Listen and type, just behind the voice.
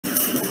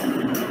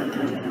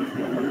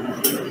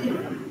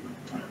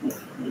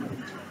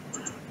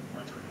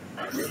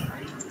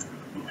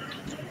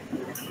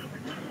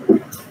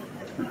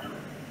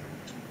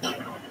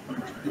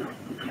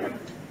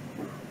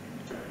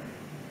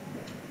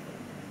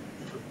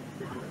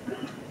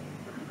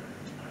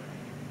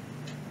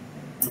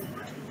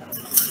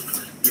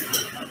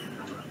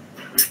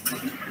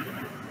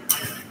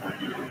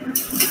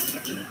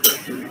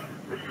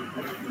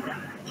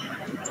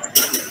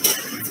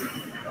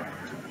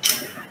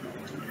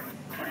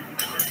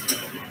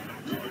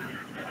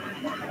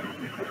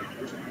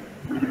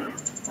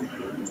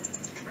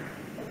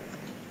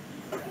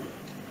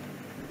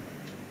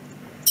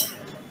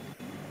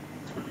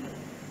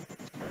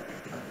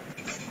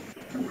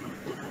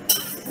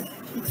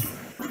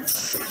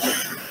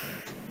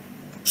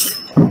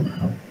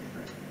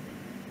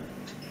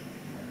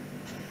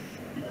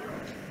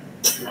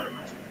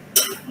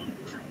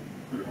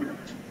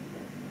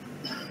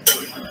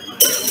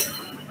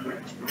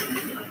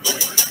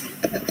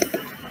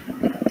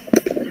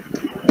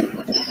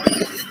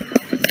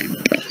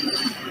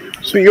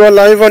So you are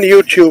live on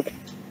YouTube.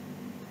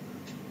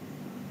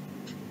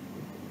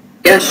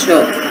 Yeah,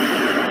 sure.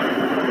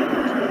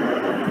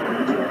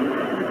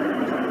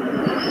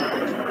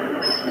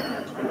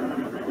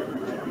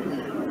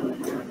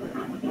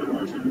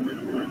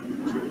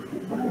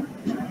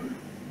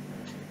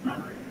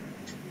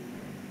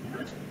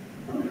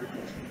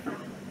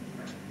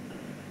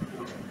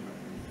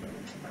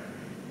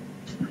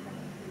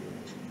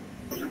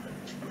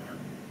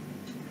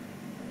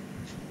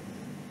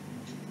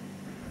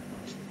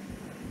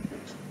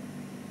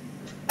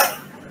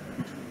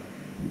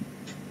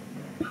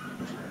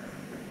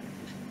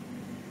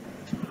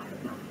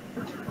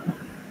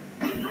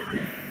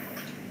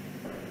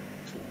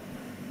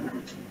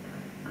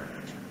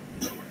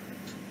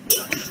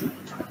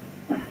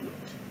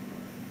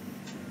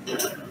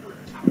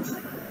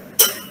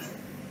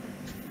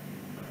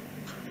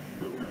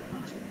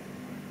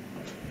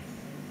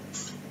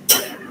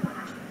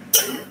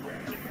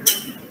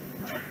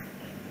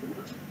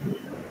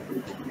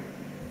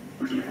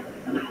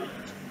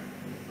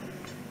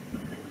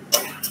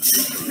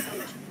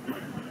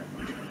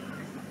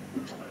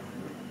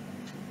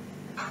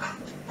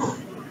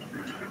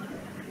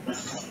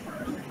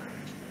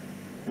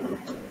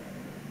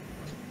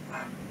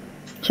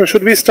 So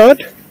should we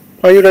start?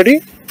 Are you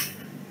ready?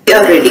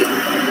 Yeah, ready.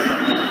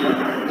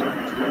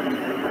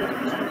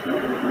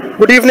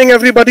 Good evening,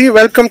 everybody.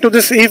 Welcome to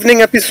this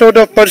evening episode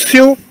of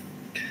Pursue.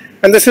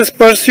 And this is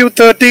Pursue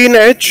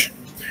 13H,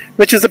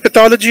 which is the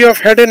pathology of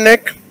head and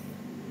neck.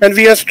 And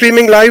we are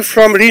streaming live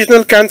from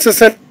Regional Cancer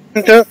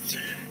Center,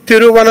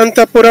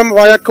 Thiruvananthapuram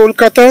via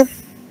Kolkata.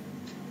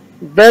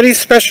 Very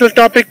special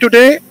topic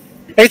today,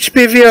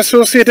 HPV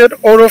associated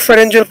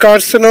oropharyngeal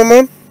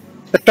carcinoma,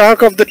 the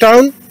talk of the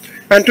town.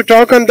 And to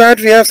talk on that,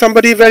 we have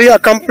somebody very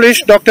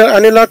accomplished, Dr.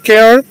 Anila K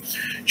R.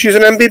 She's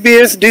an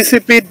MBBS,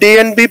 DCP,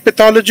 DNB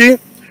Pathology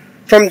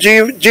from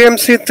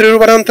GMC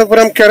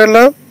Thiruvananthapuram,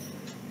 Kerala.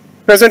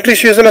 Presently,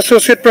 she is an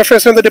associate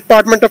professor in the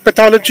Department of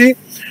Pathology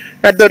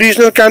at the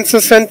Regional Cancer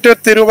Center,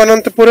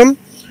 Thiruvananthapuram.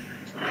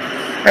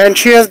 And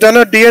she has done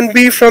a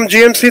DNB from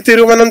GMC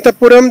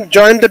Thiruvananthapuram,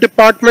 joined the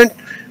department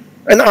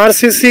in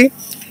RCC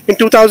in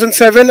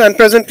 2007, and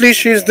presently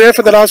she is there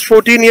for the last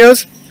 14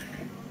 years.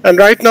 And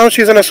right now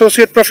she is an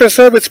associate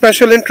professor with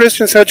special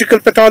interest in surgical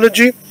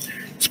pathology,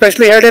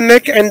 especially head and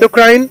neck,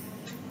 endocrine,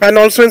 and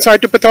also in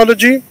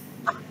cytopathology.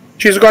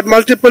 She's got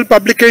multiple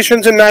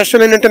publications in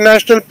national and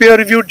international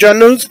peer-reviewed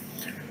journals,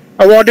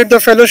 awarded the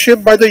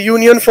fellowship by the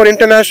Union for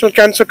International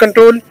Cancer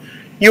Control,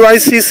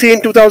 UICC,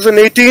 in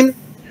 2018.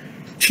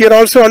 She had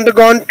also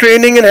undergone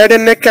training in head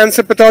and neck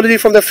cancer pathology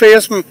from the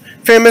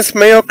famous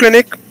Mayo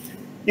Clinic,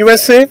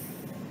 USA.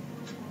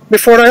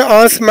 Before I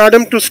ask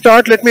Madam to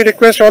start, let me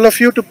request all of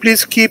you to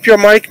please keep your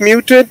mic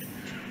muted,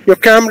 your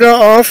camera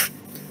off,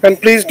 and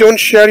please don't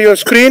share your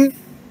screen.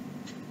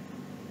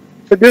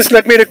 With this,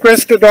 let me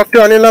request Dr.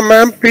 Anila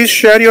ma'am, please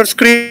share your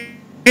screen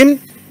and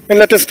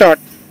let us start.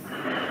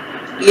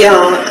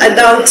 Yeah, at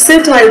the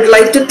outset, I would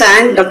like to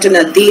thank Dr.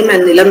 Nadeem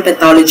and Nilam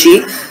Pathology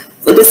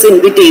for this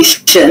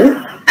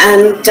invitation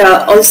and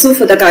also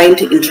for the kind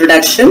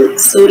introduction.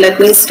 So let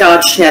me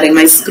start sharing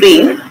my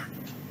screen.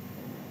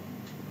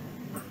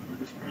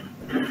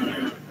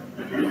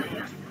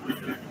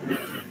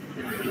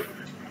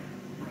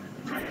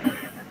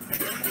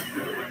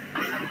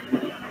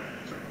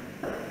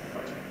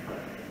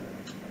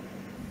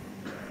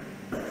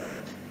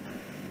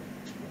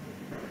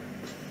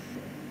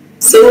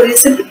 So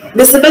is it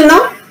visible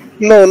now?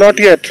 No, not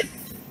yet.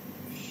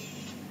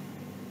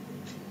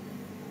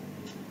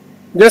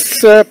 Just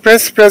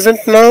press present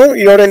now,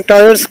 your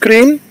entire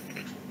screen.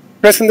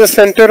 Press in the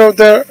center of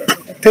the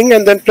thing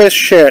and then press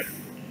share.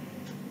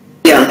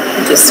 Yeah,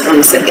 just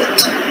 1 second.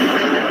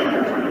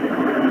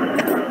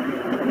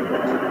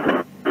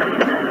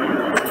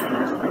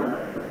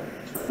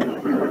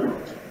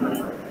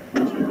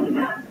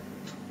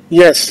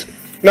 Yes,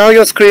 now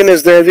your screen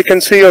is there. We can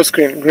see your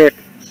screen. Great.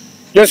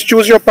 Just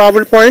choose your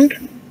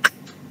PowerPoint.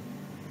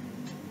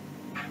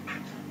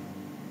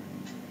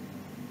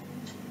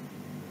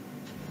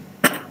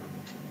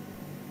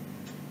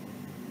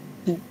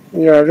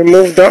 Yeah,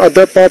 remove the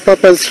other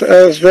pop-up as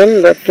well.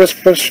 Let's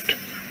just push.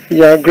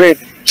 Yeah, great.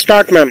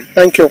 Start, ma'am.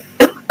 Thank you.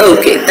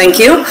 Okay, thank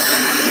you.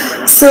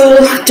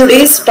 So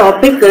today's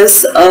topic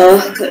is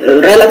a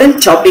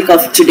relevant topic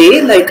of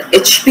today, like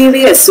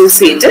HPV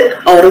associated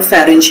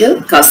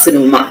oropharyngeal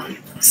carcinoma.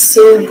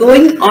 So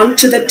going on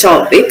to the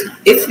topic,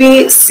 if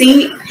we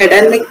see head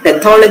and neck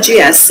pathology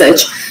as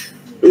such,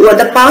 over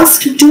the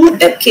past 2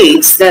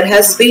 decades, there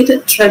has been a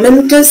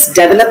tremendous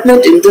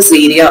development in this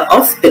area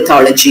of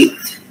pathology.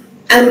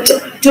 And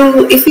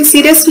if we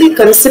seriously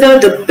consider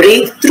the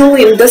breakthrough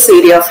in this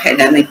area of head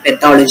and neck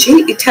pathology,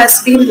 it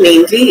has been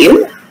mainly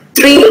in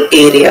 3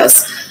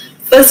 areas.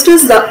 First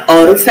is the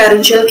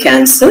oropharyngeal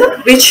cancer,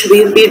 which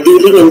we will be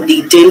dealing in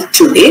detail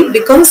today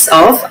because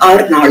of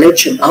our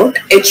knowledge about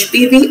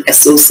HPV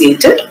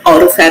associated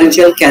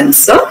oropharyngeal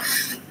cancer,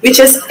 which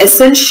is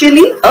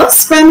essentially a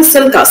squamous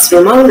cell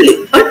carcinoma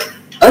only. But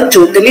a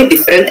totally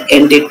different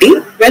entity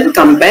when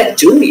compared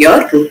to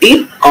your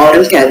routine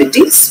oral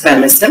cavity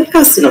squamous cell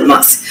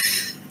carcinomas.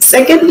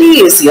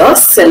 Secondly is your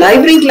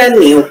salivary gland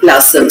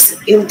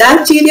neoplasms. In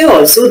that area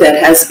also there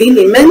has been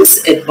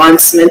immense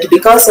advancement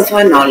because of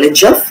our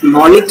knowledge of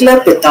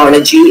molecular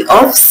pathology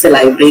of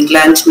salivary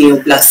gland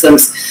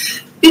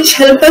neoplasms, which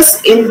help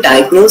us in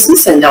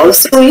diagnosis and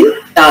also in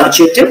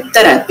targeted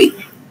therapy.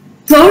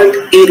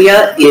 Third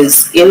area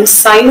is in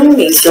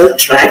sinonasal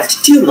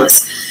tract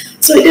tumors.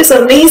 So it is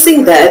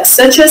amazing that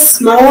such a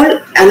small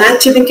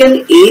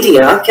anatomical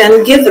area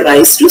can give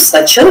rise to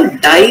such a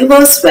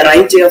diverse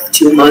variety of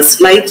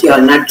tumors like your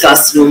nut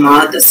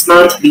carcinoma, the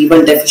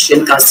SMART-B1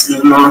 deficient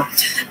carcinoma,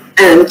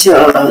 and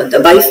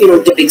the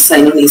biphenotypic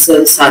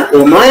sinonasal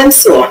sarcoma and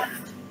so on.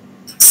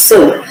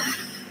 So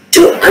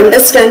to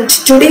understand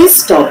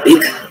today's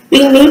topic,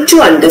 we need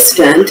to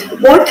understand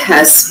what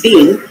has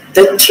been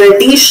the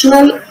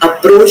traditional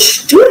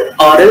approach to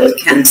oral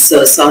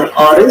cancers or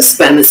oral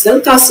squamous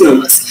cell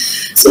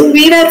carcinomas. So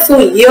we were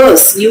for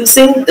years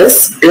using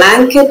this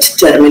blanket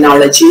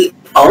terminology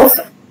of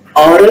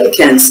oral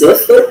cancer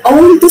for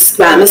all the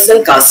squamous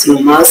cell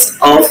carcinomas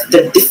of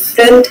the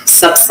different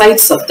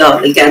subsites of the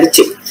oral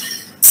cavity.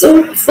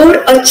 So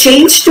for a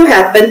change to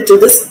happen to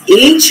this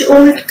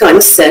age-old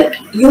concept,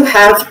 you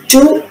have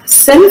to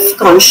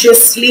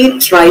self-consciously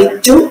try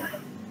to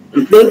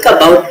bring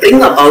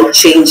about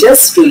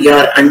changes to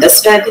your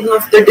understanding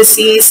of the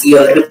disease,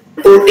 your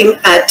reporting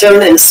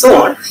pattern and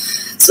so on.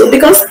 So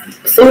because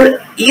for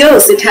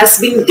years it has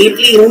been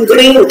deeply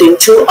ingrained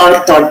into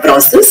our thought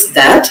process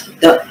that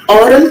the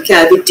oral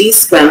cavity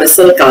squamous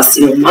cell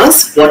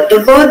carcinomas,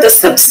 whatever the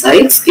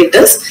subsites, it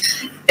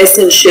is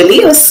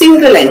essentially a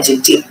single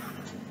entity.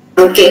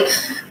 Okay.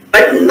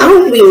 But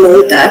now we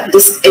know that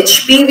this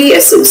HPV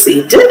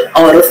associated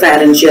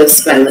oropharyngeal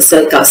squamous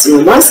cell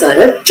carcinomas are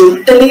a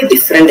totally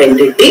different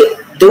entity,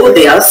 though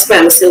they are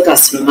squamous cell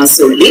carcinomas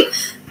only.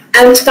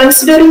 And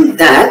considering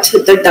that,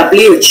 the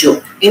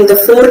WHO in the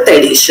 4th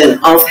edition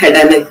of Head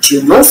and Neck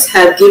Tumors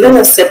have given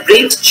a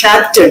separate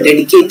chapter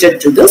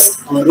dedicated to this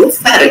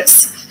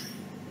oropharynx.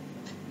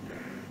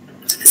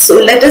 So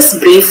let us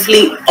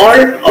briefly, all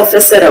of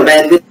us are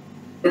aware with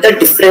the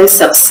different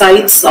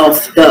subsites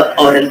of the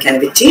oral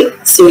cavity.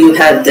 So you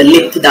have the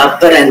lip, the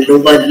upper and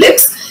lower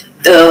lips,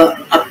 the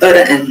upper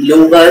and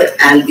lower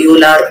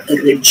alveolar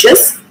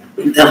ridges,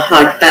 the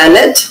hard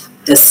palate,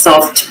 the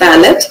soft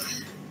palate,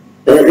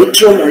 the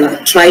retromolar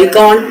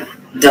trigone,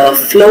 the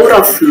floor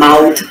of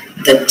mouth,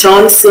 the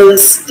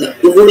tonsils, the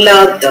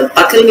uvula, the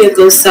buccal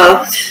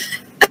mucosa,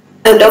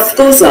 and of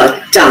course our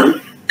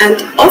tongue. And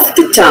of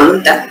the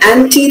tongue, the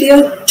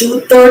anterior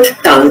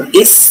 2/3 tongue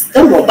is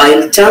the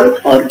mobile tongue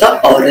or the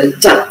oral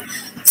tongue.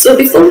 So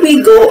before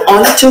we go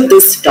on to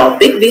this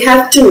topic, we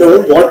have to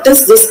know what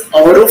is this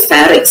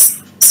oropharynx.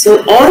 So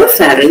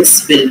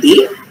oropharynx will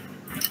be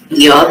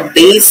your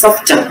base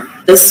of tongue.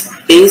 This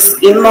base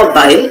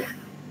immobile,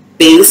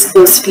 base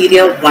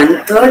posterior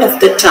 1/3 of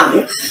the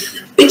tongue,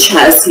 which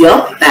has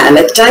your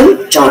palatine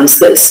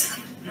tonsils.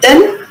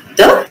 Then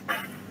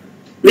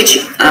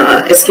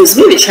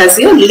which has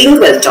your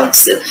lingual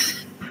tonsil.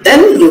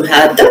 Then you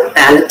have the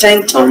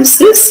palatine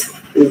tonsils,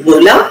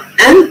 uvula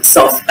and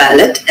soft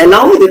palate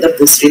along with the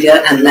posterior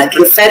and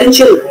lateral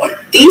pharyngeal wall.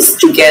 These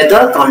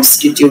together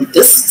constitute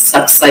this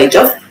subsite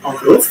of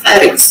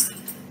oropharynx.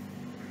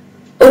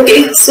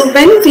 Okay, so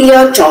when we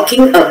are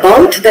talking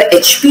about the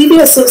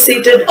HPV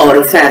associated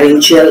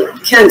oropharyngeal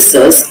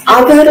cancers,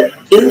 our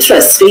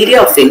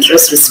area of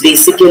interest is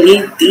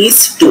basically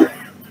these two,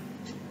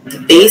 the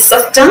base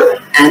of tongue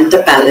and the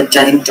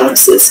palatine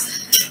tonsils,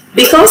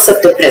 because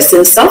of the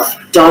presence of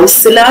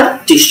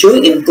tonsillar tissue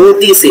in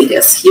both these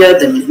areas. Here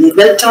the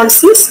lingual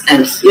tonsils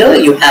and here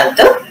you have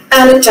the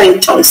palatine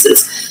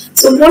tonsils.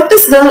 So what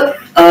is the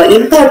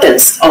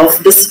importance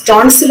of this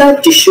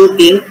tonsillar tissue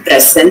being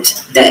present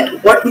there?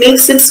 What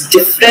makes it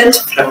different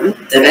from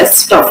the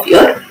rest of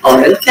your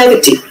oral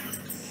cavity?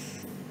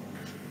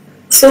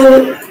 So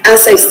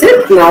as I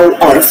said, now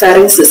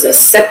oropharynx is a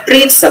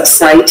separate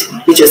subsite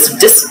which is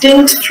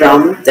distinct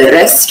from the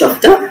rest of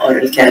the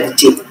oral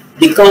cavity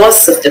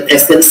because of the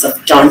presence of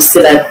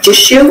tonsillar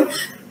tissue.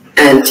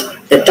 And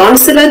the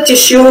tonsillar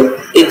tissue,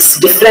 it's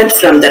different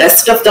from the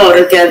rest of the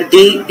oral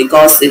cavity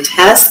because it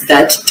has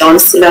that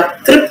tonsillar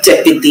crypt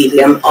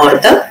epithelium or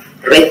the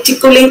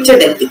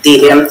reticulated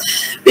epithelium,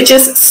 which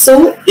is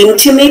so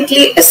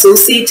intimately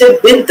associated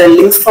with the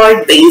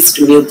lymphoid-based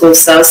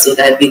mucosa, so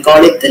that we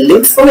call it the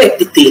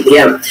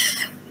lymphoepithelium.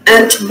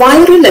 And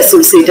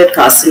viral-associated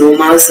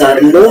carcinomas are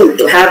known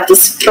to have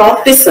this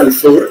tropism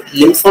for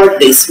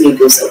lymphoid-based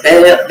mucosa,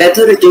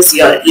 whether it is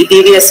your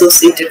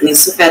EBV-associated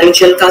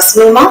nasopharyngeal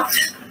carcinoma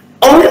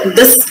or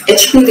this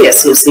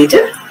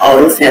HPV-associated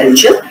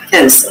oropharyngeal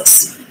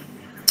cancers.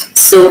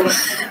 So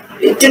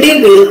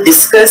today we will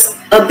discuss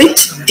a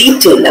bit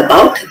detail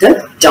about the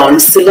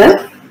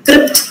tonsillar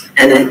crypt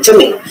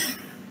anatomy.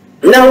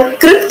 Now,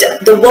 crypt,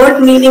 the word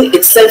meaning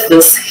itself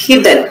is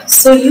hidden.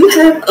 So you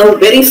have a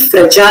very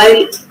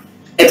fragile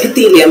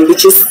epithelium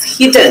which is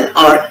hidden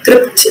or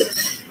crypt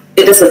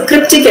It is a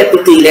cryptic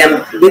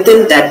epithelium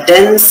within that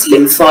dense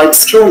lymphoid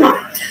stroma.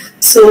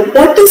 So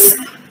what is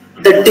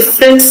the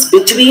difference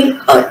between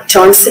a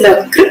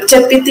tonsillar crypt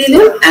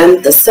epithelium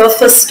and the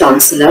surface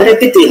tonsillar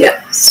epithelium?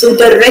 So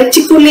the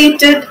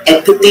reticulated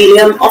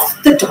epithelium of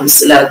the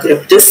tonsillar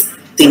crypt is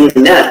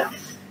thinner.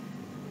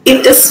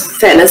 It is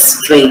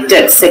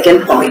fenestrated,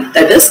 second point,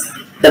 that is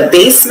the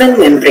basement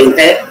membrane,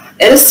 where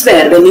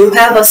elsewhere when you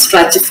have a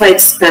stratified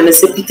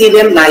squamous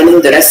epithelium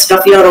lining the rest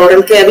of your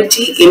oral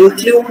cavity,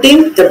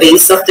 including the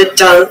base of the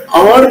tongue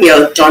or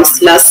your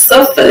tonsillar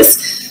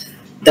surface,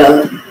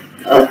 the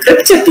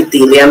crypt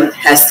epithelium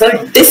has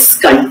a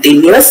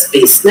discontinuous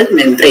basement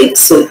membrane.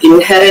 So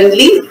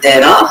inherently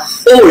there are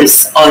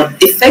holes or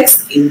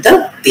defects in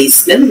the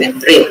basement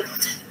membrane.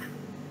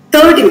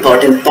 Third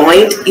important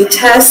point, it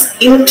has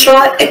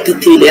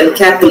intraepithelial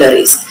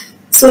capillaries.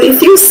 So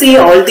if you see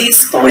all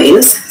these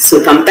points,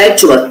 so compared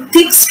to a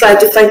thick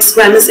stratified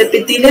squamous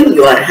epithelium,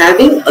 you are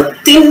having a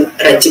thin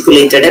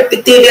reticulated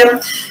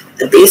epithelium.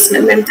 The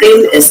basement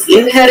membrane is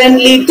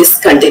inherently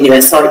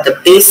discontinuous, or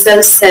the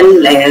basal cell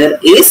layer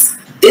is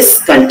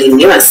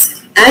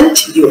discontinuous, and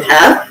you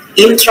have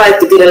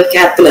intraepithelial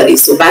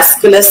capillaries, so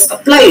vascular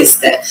supply is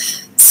there.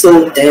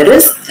 So there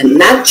is a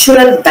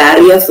natural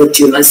barrier for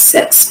tumor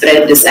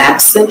spread is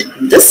absent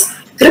in this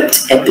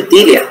crypt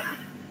epithelium.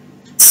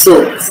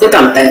 So for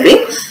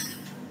comparing,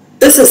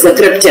 this is the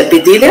crypt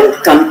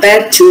epithelium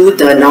compared to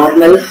the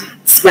normal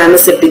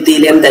squamous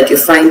epithelium that you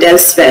find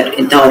elsewhere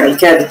in the oral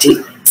cavity.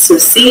 So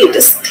see, it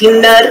is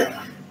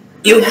thinner.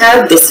 You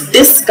have this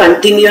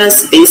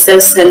discontinuous basal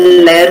cell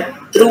layer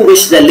through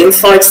which the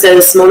lymphoid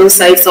cells,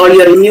 monocytes, all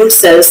your immune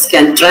cells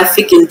can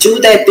traffic into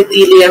the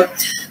epithelium.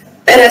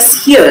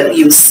 Whereas here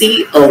you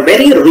see a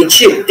very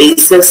rigid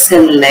basal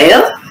cell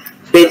layer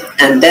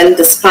and then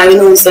the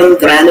spinosum,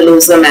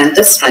 granulosum and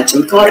the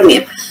stratum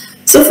corneum.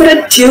 So for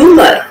a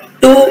tumor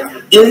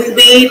to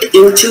invade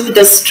into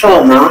the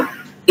stroma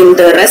in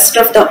the rest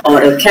of the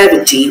oral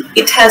cavity,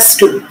 it has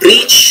to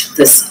breach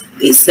this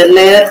basal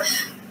layer,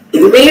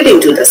 invade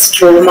into the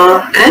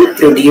stroma and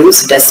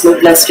produce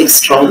desmoplastic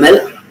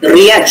stromal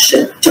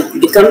reaction to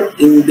become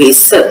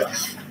invasive.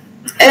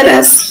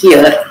 Whereas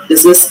here,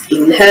 this is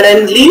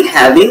inherently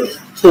having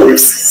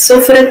holes.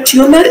 So for a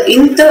tumor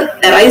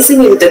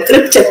arising in the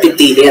crypt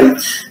epithelium,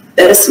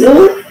 there is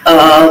no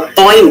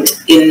point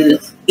in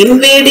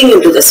invading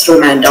into the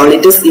stroma and all.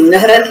 It is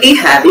inherently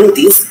having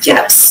these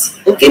gaps,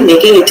 okay,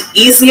 making it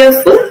easier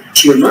for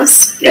tumor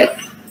spread.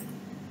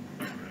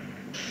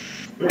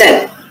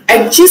 Then,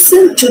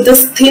 adjacent to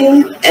this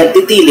thin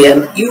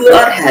epithelium, you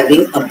are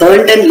having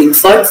abundant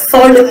lymphoid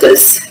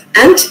follicles,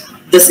 and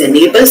this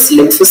enables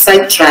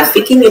lymphocyte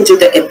trafficking into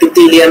the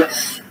epithelium.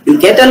 You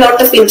get a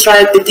lot of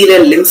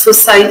intraepithelial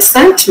lymphocytes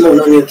and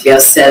mononuclear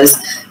cells.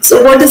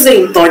 So what is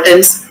the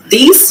importance?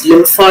 These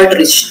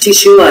lymphoid-rich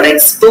tissue are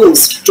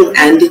exposed to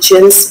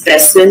antigens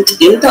present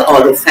in the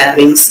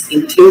oropharynx,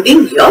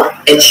 including your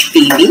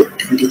HPV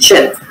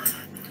antigen.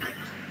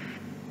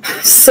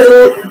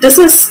 So this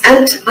is,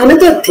 and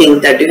another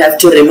thing that you have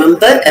to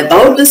remember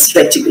about this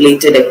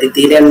reticulated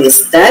epithelium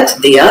is that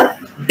they are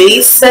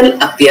basal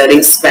appearing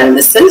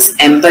squamous cells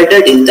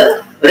embedded in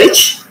the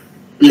rich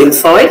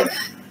lymphoid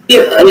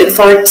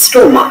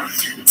stroma.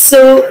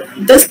 So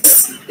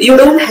this, you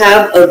don't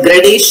have a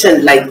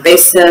gradation like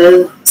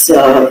basal,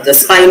 the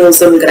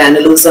spinosum,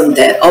 granulosum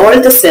there. All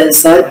the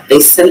cells are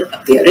basal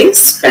appearing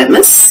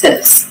squamous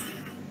cells.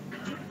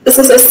 This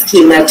is a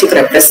schematic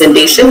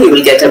representation. You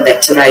will get a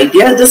better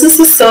idea. This is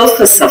the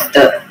surface of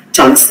the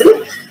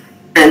tonsil.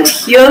 And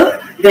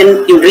here,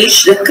 when you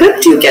reach the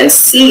crypt, you can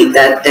see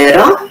that there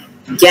are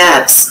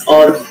gaps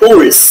or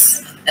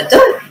holes at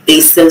the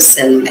basal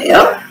cell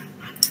layer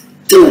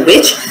through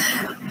which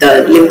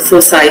the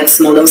lymphocytes,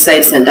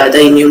 monocytes and other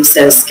immune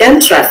cells can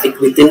traffic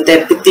within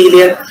the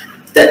epithelium.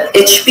 The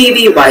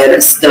HPV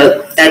virus,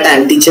 that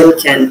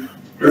antigen can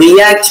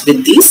react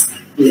with these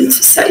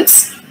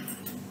lymphocytes.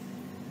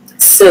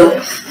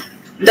 So,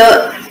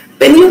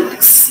 when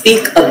you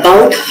speak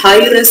about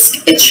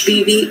high-risk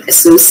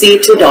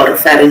HPV-associated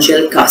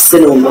oropharyngeal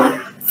carcinoma,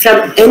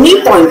 from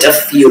any point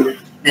of view,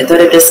 whether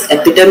it is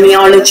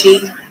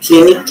epidemiology,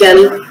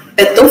 clinical,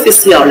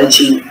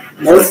 pathophysiology,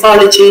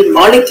 morphology,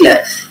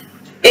 molecular,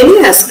 any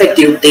aspect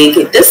you take,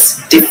 it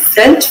is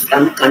different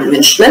from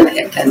conventional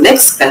head and neck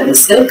squamous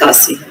cell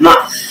carcinoma.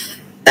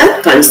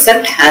 That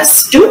concept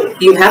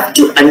you have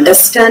to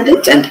understand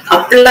it and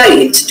apply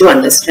it to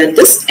understand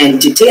this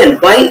entity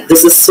and why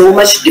this is so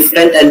much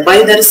different and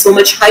why there is so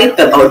much hype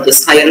about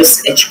this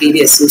high-risk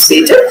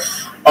HPV-associated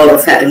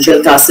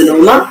oropharyngeal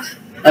carcinoma,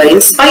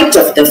 in spite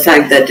of the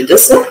fact that it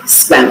is a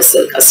squamous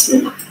cell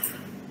carcinoma.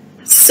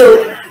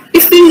 So,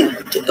 if we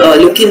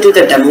look into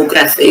the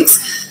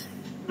demographics,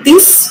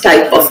 these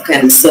type of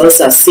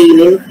cancers are seen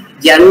in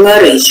younger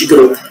age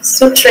group.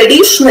 So,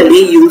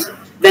 traditionally,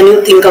 when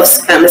you think of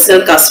squamous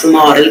cell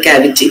carcinoma oral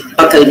cavity,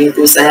 buccal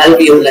mucosa,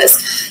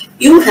 alveolus,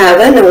 you have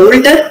an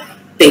older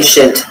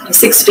patient, in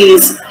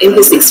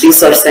his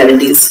 60s or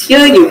 70s.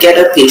 Here you get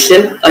a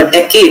patient a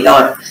decade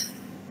or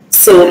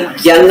so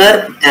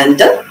younger than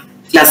the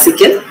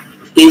classical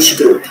age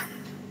group.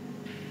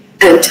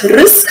 And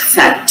risk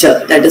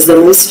factor, that is the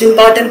most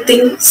important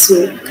thing.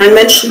 So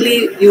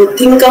conventionally, you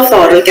think of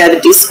oral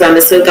cavity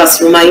squamous cell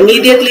carcinoma,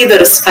 immediately the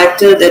risk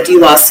factor that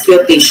you ask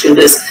your patient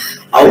is,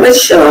 how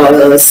much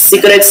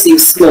cigarettes you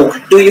smoke?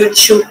 Do you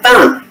chew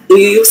pan? Do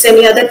you use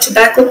any other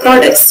tobacco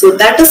products? So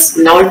that is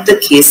not the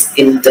case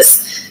in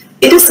this.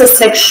 It is a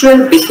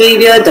sexual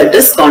behavior that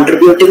is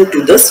contributing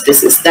to this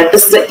disease. That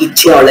is the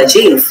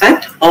etiology. In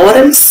fact,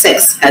 oral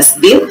sex has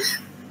been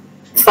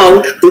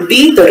found to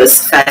be the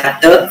risk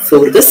factor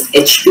for this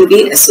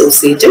HPV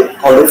associated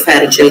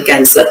oropharyngeal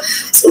cancer.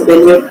 So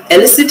when you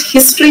elicit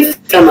history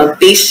from a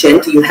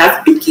patient, you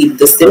have to keep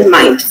this in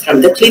mind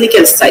from the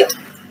clinical side.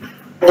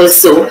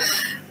 Also,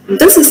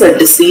 this is a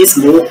disease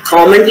more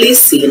commonly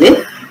seen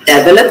in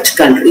developed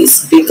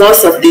countries.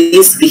 Because of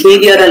these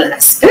behavioral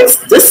aspects,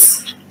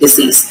 this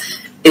disease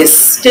is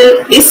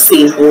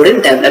seen more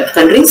in developed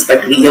countries,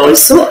 but we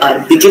also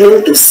are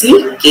beginning to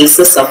see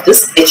cases of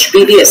this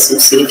HPV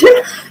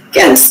associated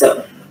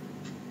cancer.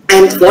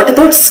 And what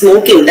about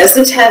smoking? Does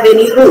it have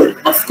any role?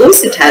 Of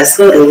course, it has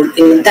a role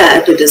in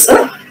that it is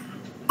a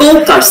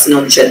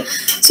co-carcinogen.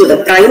 So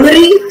the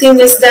primary thing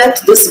is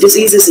that this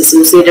disease is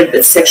associated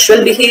with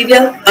sexual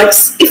behavior, but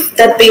if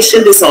that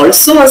patient is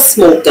also a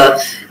smoker,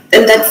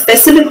 then that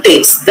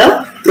facilitates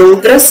the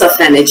progress of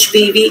an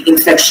HPV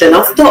infection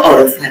of the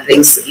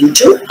oropharynx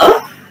into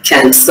a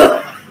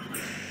cancer.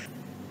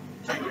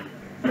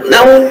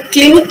 Now,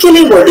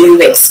 clinically, what do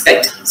you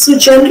expect? So,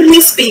 generally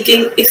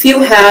speaking, if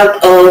you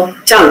have a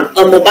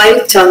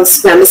mobile tongue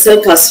squamous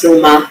cell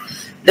carcinoma,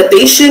 the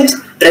patient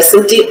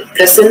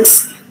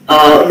presents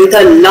with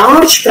a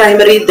large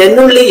primary, then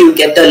only you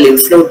get a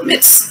lymph node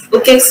mets.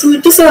 Okay, so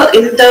it is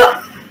in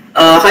the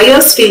higher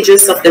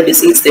stages of the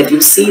disease that you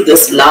see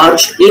this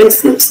large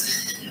lymph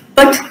nodes.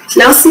 But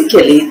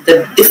classically,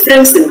 the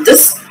difference in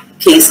this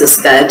case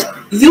is that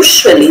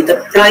usually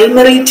the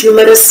primary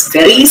tumor is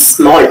very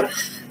small.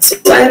 So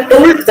I am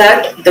told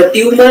that the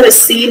tumor is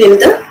seen in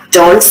the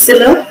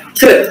tonsillar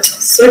crypt.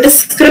 So it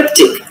is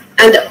cryptic.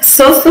 And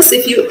surface,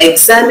 if you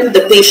examine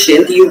the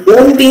patient, you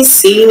won't be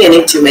seeing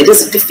any tumor. It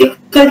is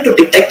difficult to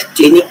detect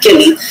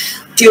clinically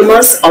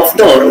tumors of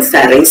the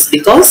oropharynx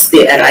because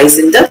they arise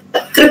in the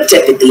crypt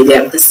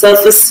epithelium. The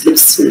surface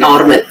looks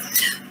normal.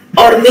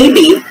 Or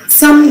maybe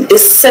some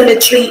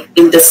dysymmetry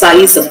in the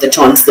size of the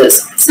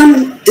tonsils,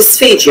 some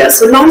dysphagia.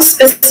 So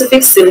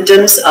non-specific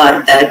symptoms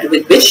are that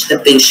with which the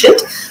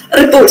patient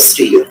reports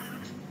to you.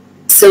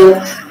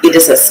 So it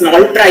is a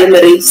small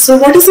primary. So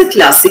what is a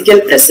classical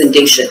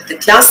presentation? The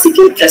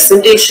classical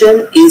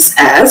presentation is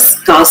as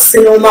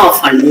carcinoma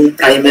of unknown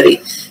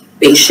primary.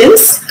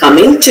 Patients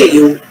coming to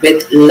you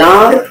with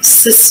large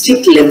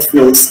cystic lymph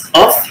nodes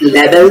of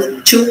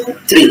level 2,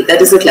 3.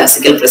 That is a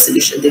classical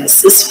presentation. They are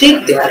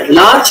cystic, they are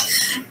large,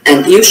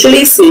 and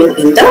usually seen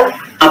in the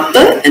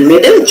upper and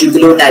middle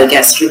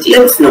jugulodigastric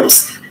lymph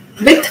nodes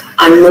with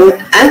unknown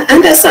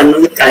and as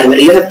unknown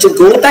primary. You have to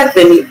go back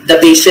when the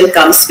patient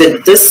comes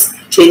with this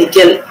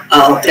clinical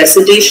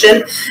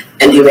presentation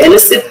and you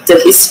elicit the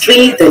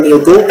history, then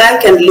you go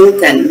back and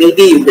look, and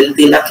maybe you will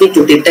be lucky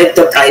to detect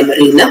the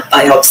primary in a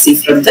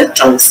biopsy from the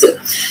tonsil.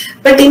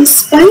 But in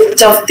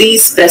spite of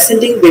these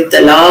presenting with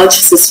the large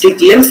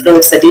cystic lymph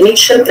nodes at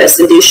initial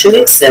presentation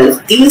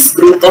itself, these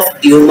group of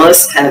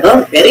tumors have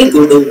a very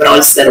good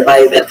overall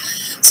survival.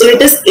 So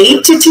it is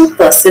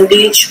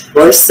 82%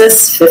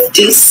 versus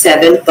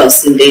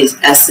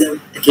 57% as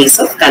in the case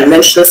of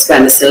conventional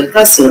squamous cell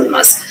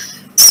carcinomas.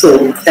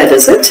 So that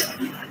is it.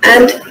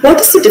 And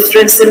what is the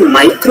difference in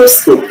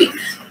microscopy?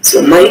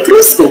 So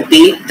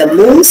microscopy, the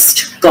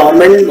most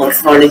common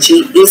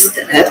morphology is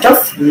that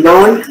of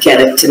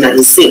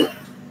non-keratinizing.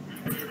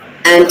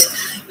 And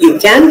you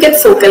can get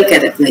focal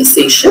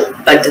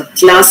keratinization, but the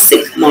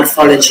classic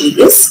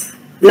morphology is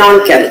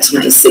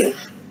non-keratinizing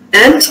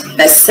and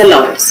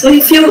basaloid. So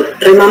if you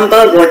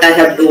remember what I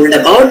have told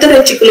about the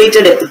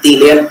reticulated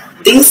epithelium,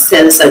 these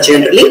cells are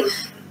generally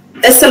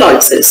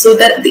basaloid cells, so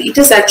that it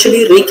is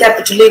actually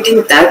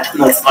recapitulating that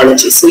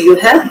morphology. So you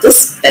have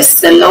this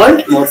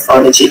basaloid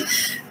morphology,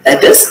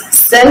 that is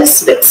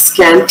cells with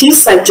scanty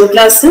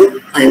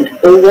cytoplasm and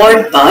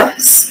ovoid bar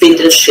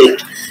spindle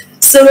shaped.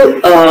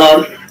 So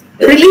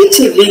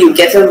relatively you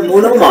get a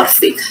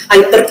monomorphic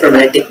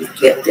hyperchromatic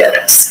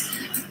appearance.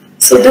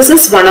 So this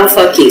is one of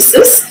our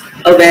cases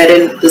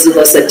wherein this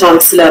was a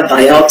tonsillar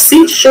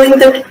biopsy showing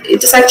that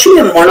it is actually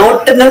a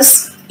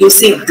monotonous, you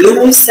see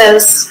blue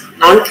cells,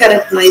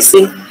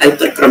 non-keratinizing,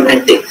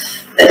 hyperchromatic.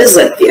 That is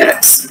the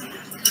appearance.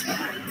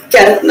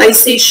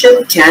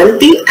 Keratinization can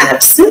be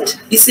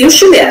absent, is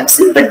usually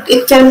absent, but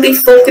it can be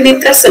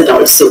focally present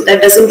also.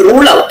 That doesn't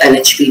rule out an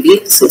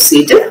HPV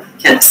associated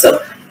cancer.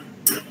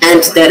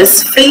 And there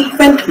is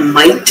frequent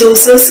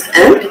mitosis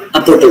and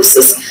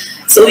apoptosis.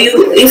 So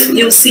if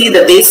you see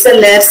the basal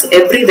layers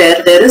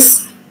everywhere, there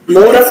is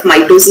more of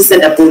mitosis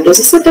and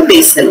apoptosis at the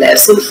basal layer.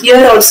 So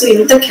here also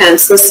in the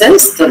cancer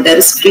cells, there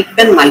is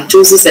frequent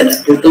mitosis and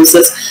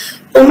apoptosis.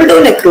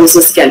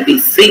 Omidonecrosis can be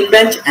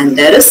frequent, and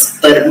there is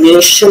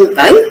permeation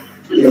by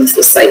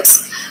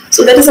lymphocytes.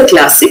 So that is a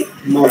classic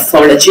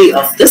morphology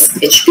of this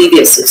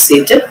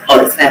HPV-associated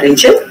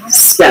oropharyngeal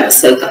squamous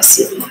cell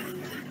carcinoma.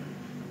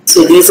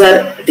 So these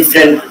are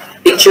different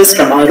pictures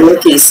from our own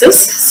cases.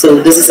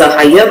 So this is a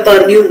higher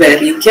purview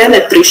where you can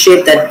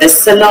appreciate that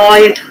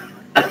basaloid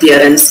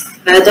appearance,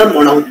 rather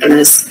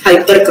monotonous,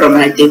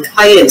 hyperchromatic,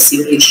 high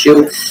MC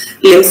ratio,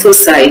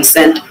 lymphocytes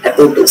and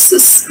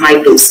apoptosis,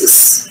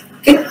 mitosis.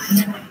 Okay,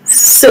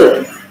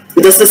 so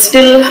this is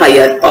still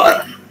higher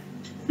power.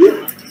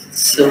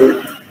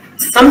 So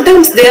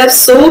sometimes they are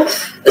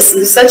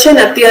such an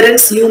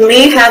appearance, you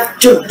may have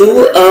to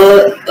do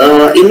a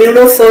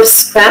immunophore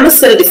squamous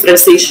cell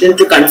differentiation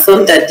to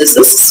confirm that this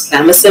is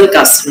squamous cell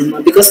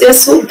carcinoma, because they are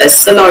so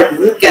basaloid,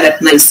 no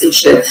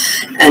keratinization,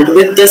 and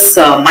with this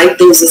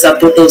mitosis,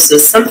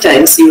 apoptosis,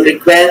 sometimes you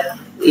require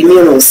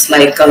immunos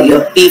like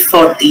your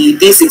P40,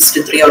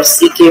 P63 or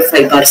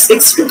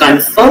CK5R6 to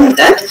confirm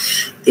that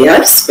they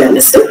are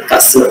squamous cell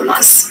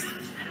carcinomas.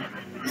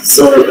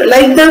 So,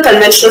 like the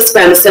conventional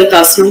squamous cell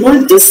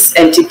carcinoma, this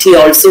entity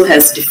also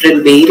has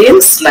different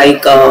variants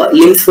like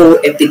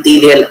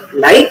lymphoepithelial,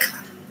 like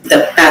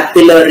the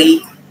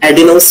papillary,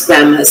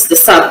 adenosquamous, the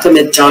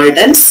sarcomedoid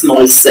and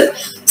small cell.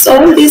 So,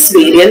 all these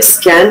variants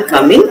can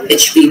come in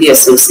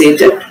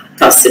HPV-associated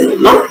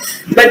carcinoma,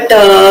 but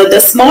the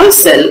small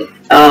cell,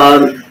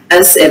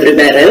 as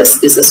everywhere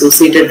else, is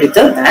associated with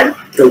a bad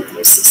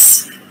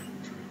prognosis.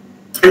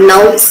 And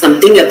now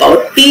something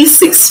about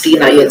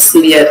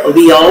P16-IHC.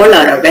 We all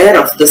are aware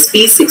of this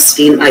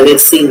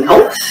P16-IHC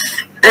now.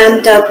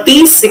 And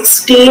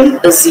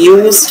P16 is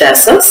used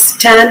as a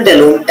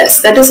standalone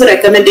test. That is a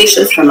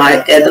recommendation from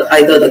either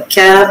the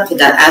CAP,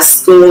 the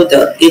ASCO,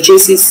 the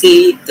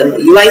AJCC, the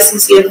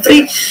UICC.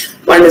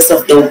 Everyone is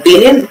of the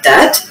opinion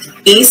that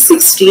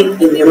P16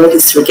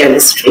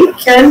 immunohistochemistry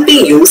can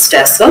be used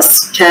as a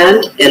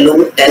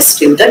standalone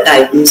test in the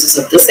diagnosis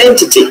of this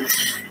entity.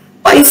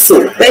 Why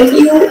so? When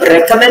you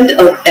recommend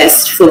a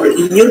test for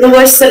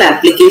universal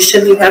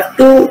application, you have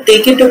to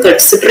take into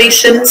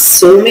consideration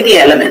so many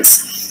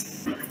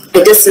elements.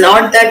 It is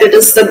not that it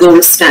is the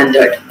gold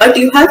standard, but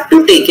you have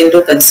to take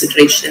into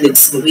consideration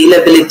its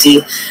availability,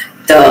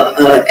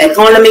 the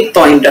economic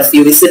point of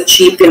view. Is it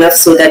cheap enough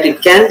so that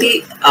it can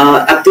be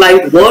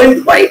applied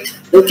worldwide?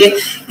 Okay,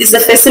 is the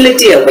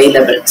facility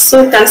available?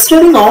 So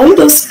considering all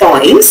those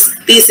points,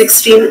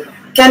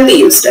 P16 can be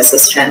used as a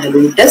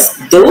standalone test,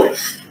 though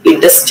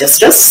it is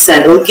just a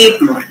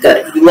surrogate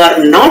marker. You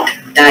are not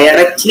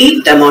directly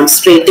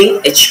demonstrating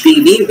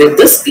HPV with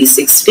this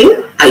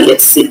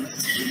P16-IHC.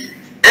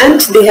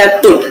 And they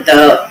have put,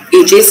 the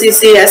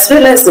AJCC as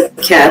well as the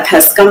CAP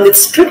has come with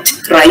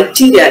strict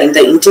criteria in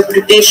the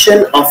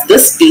interpretation of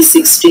this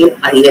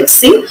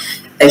P16-IHC.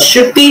 There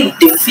should be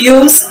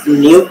diffuse,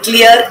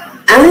 nuclear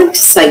and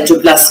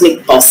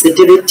cytoplasmic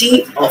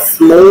positivity of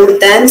more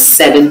than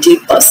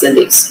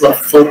 70%. So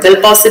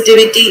focal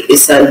positivity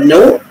is a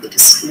no, it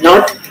is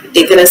not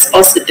taken as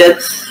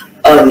positive.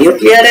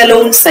 Nuclear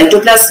alone,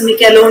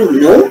 cytoplasmic alone,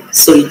 no.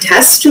 So it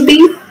has to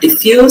be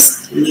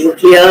diffuse,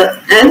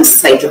 nuclear and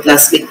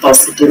cytoplasmic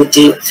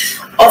positivity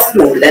of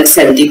more than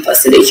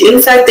 70%.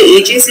 In fact, the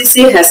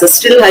AJCC has a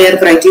still higher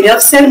criteria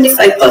of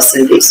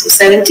 75%. So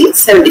 70,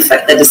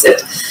 75, that is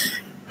it.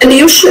 And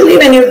usually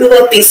when you do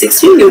a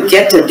P16, you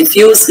get a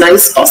diffuse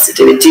nice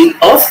positivity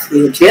of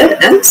nuclear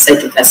and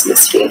cytoplasmic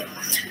stain.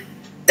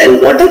 Then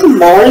what are the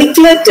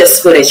molecular tests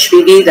for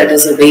HPV that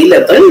is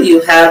available?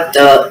 You have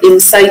the in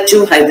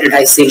situ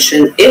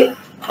hybridization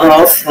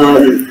of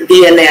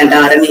DNA and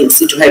RNA in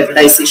situ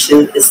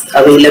hybridization is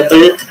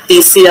available.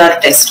 PCR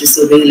test is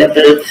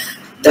available.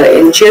 The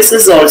NGS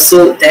is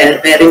also there,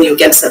 wherein you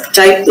can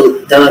subtype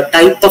the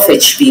type of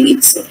HPV.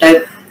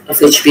 Subtype of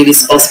HPV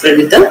is possible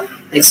with the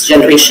next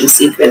generation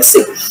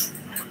sequencing.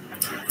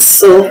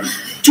 So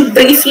to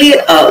briefly,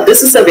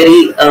 this is a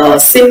very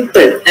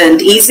simple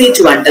and easy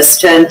to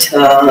understand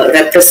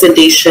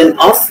representation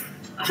of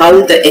how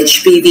the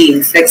HPV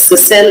infects the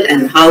cell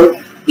and how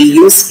we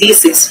use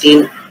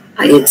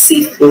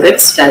P16-IHC for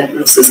its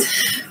diagnosis.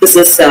 This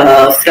is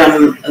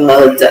from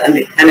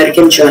the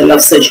American Journal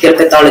of Surgical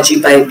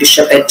Pathology by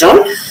Bishop et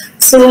al.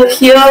 So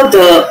here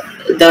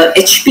the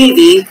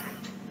HPV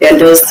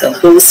enters the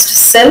host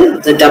cell,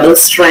 the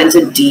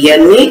double-stranded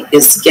DNA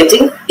is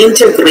getting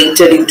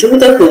integrated into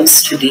the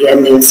host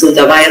DNA. So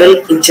the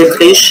viral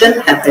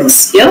integration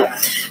happens here.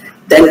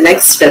 The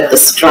next step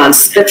is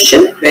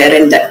transcription,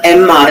 wherein the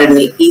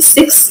mRNA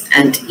E6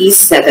 and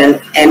E7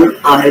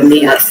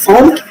 mRNA are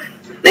formed.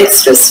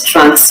 Next is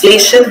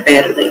translation,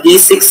 where the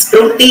E6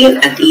 protein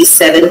and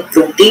E7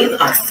 protein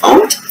are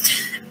formed.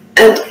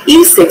 And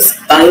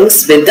E6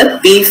 binds with the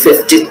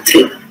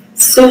P53.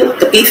 So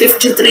the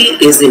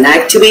P53 is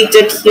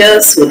inactivated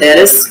here, so there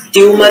is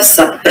tumor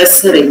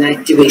suppressor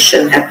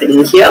inactivation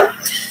happening here.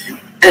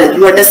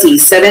 And what does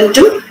E7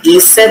 do?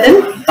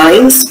 E7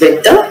 binds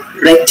with the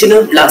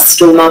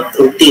retinoblastoma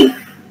protein.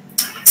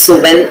 So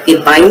when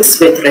it binds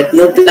with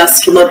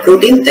retinoblastoma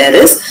protein, there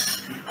is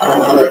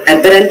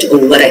aberrant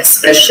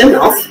overexpression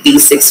of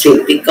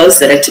P16 because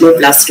the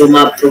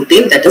retinoblastoma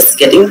protein that is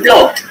getting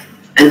blocked.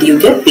 and you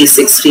get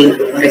P16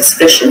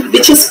 overexpression,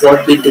 which is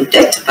what we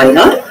detect by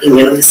our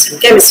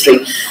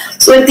immunohistochemistry.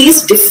 So at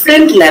these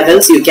different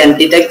levels, you can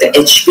detect the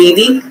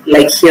HPV,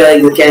 like here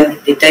you can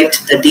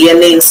detect the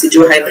DNA in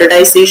situ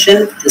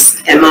hybridization,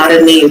 this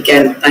mRNA, you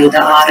can find the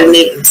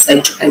RNA in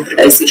situ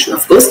hybridization,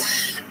 of course.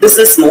 This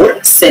is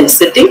more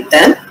sensitive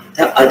than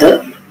the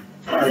other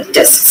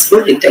tests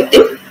for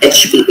detecting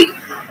HPV.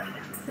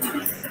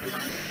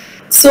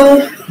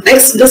 So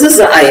next, this is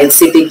the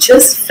IHC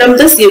pictures. From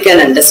this you can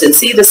understand,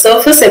 see the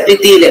surface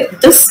epithelium,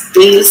 this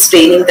pale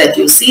staining that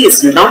you see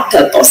is not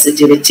a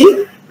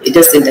positivity. It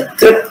is in the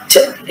crypt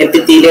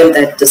epithelium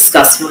that this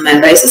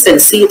carcinoma arises,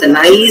 and see the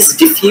nice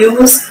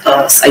diffuse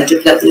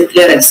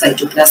nuclear and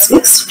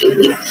cytoplasmic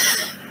staining.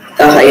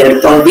 The higher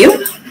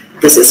view,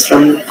 this is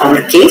from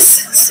our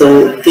case.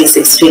 So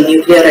P16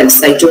 nuclear and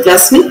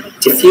cytoplasmic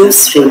diffuse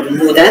staining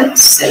more than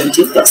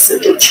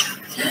 70%.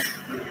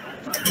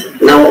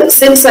 Now,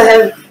 since I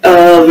have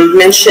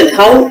mentioned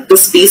how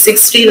this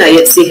P16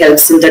 IHC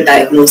helps in the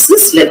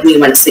diagnosis, let me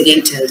once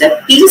again tell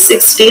that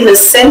P16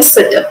 is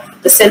sensitive.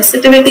 The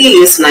sensitivity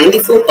is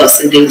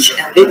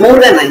 94%, more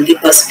than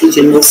 90%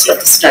 in most of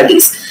the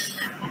studies,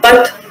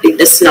 but it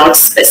is not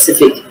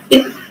specific.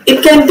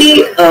 It can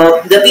be,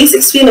 the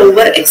P16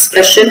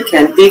 overexpression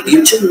can be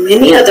due to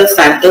many other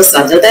factors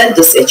other than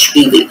this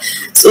HPV.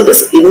 So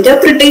this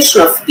interpretation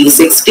of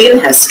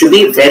P16 has to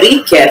be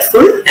very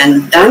careful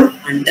and done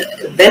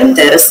when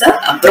there is an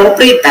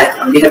appropriate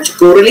background. You have to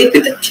correlate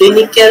with the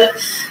clinical,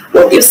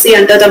 what you see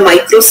under the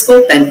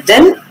microscope, and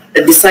then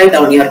decide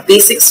on your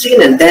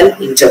P16 and then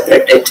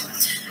interpret it.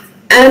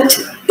 And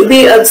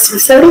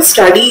several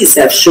studies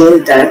have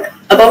shown that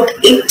about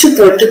 8 to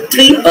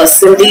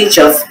 33%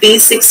 of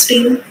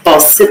P16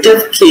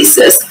 positive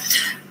cases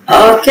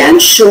can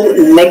show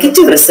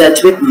negative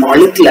result with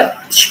molecular,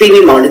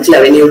 HPV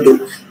molecular when you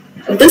do.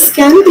 This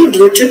can be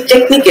due to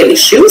technical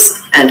issues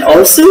and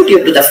also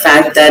due to the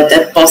fact that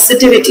the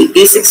positivity,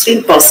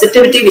 P16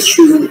 positivity which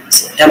you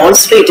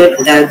demonstrated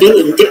would have been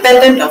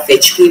independent of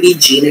HPV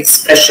gene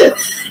expression.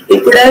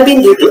 It could have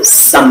been due to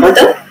some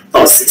other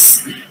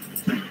causes.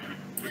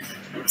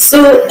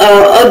 So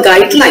a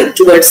guideline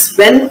towards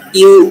when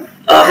you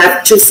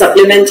have to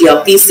supplement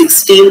your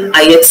P16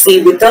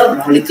 IHC with a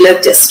molecular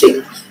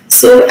testing.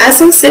 So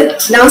as I said,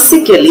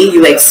 classically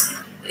you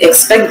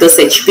expect this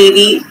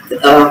HPV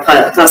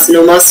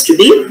carcinomas to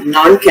be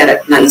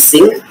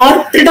non-keratinizing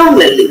or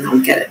predominantly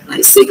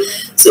non-keratinizing.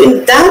 So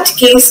in that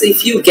case,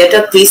 if you get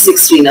a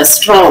P16, a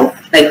strong,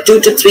 like 2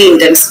 to 3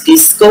 intensity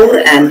score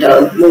and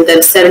more than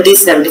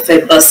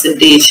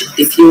 70-75%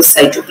 diffuse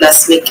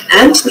cytoplasmic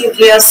and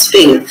nuclear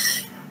stain,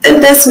 then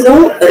there's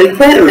no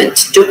requirement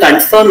to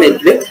confirm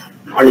it with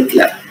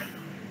molecular.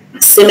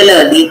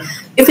 Similarly,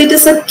 if it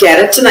is a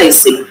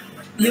keratinizing,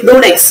 you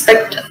don't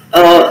expect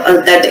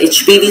that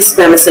HPV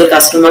squamous cell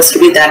carcinomas to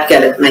be that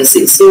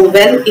keratinizing. So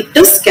when it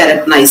is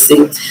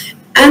keratinizing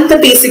and the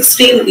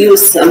P16, you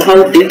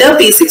somehow did a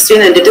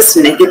P16 and it is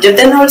negative,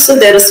 then also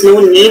there is no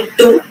need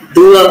to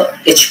do a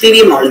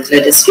HPV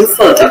molecular testing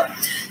further.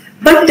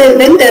 But then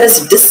when there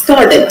is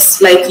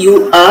discordance, like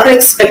you are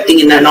expecting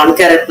in a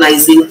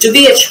non-keratinizing to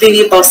be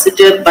HPV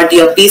positive, but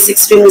your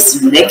P16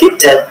 is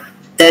negative,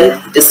 then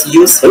it is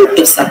useful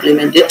to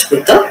supplement it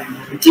with a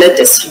molecular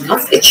testing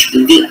of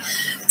HPV.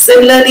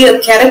 Similarly, a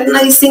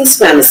keratinizing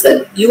squamous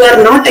cell, you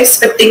are not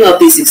expecting a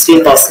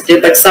P16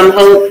 positive, but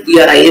somehow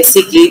your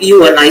IHC gave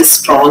you a nice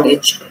strong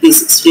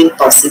P16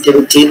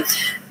 positivity.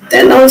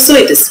 Then also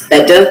it is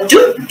better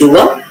to do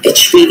a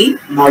HPV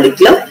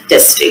molecular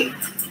testing.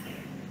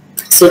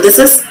 So this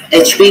is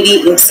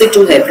HPV in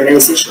situ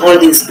hybridization. All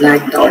these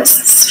black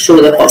dots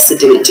show the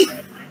positivity.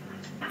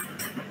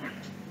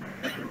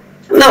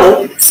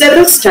 Now,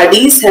 several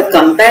studies have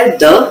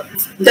compared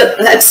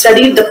have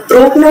studied the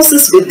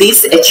prognosis with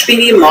these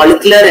HPV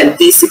molecular and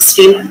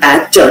P16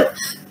 pattern.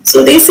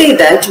 So they say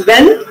that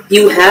when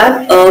you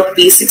have a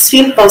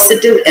P16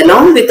 positive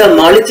along with a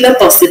molecular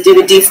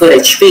positivity for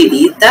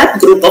HPV, that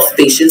group of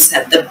patients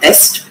have the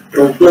best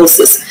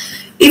prognosis.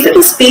 If it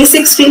is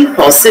P16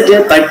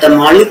 positive but the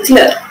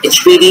molecular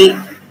HPV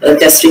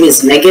testing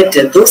is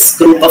negative, those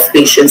group of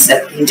patients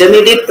have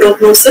intermediate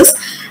prognosis.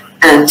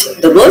 And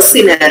the worst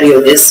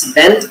scenario is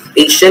when the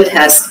patient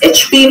has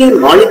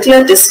HPV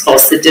molecular test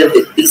positive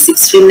with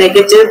P16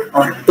 negative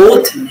or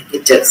both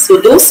negative. So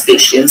those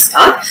patients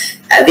are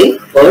having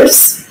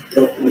worse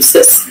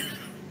prognosis.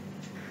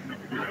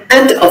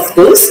 And of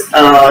course,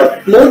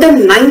 more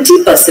than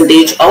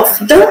 90% of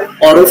the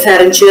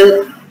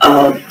oropharyngeal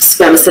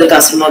squamous cell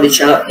carcinoma which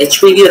are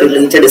HPV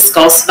related is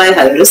caused by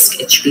high risk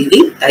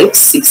HPV type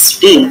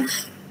 16.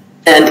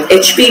 And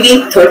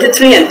HPV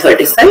 33 and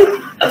 35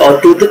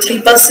 about 2 to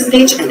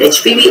 3%, and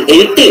HPV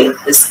 18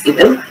 is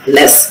even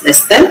less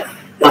than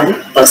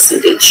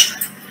 1%.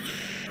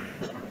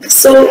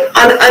 So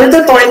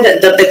another point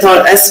that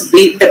as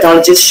we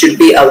pathologists should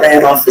be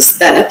aware of is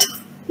that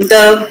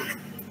the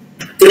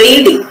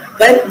grading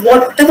when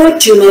whatever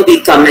tumor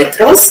we come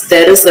across,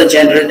 there is a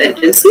general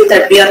tendency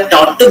that we are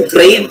taught to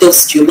grade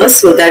those tumors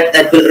so that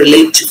that will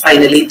relate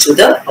finally to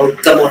the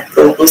outcome or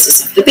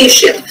prognosis of the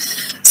patient.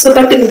 So,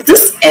 but in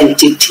this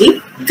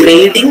entity,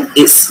 grading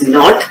is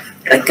not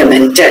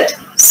recommended.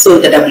 So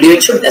the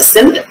WHO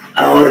doesn't,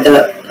 or the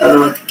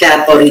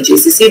CAP or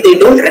EJCC, they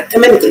don't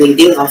recommend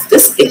grading of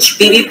this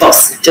HPV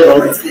positive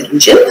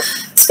oropharyngeal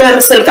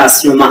squamous cell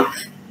carcinoma.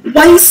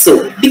 Why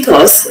so?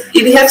 Because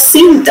we have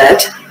seen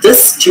that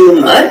this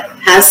tumor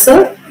has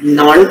a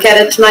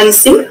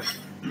non-keratinizing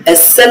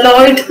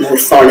basaloid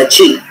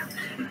morphology,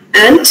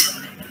 and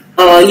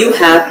you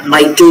have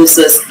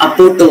mitosis,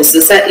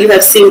 apoptosis, you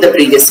have seen the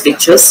previous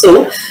picture.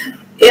 So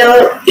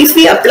if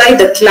we apply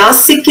the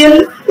classical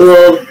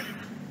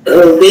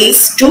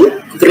ways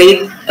to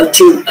grade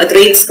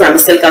squamous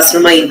cell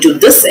carcinoma into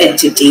this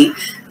entity,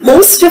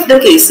 most of the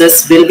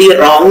cases will be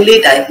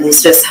wrongly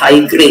diagnosed as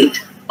high grade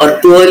or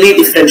poorly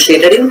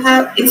differentiated. In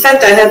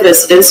fact, I have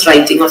residents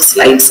writing off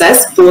slides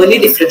as poorly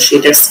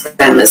differentiated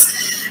squamous.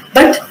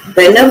 But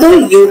whenever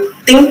you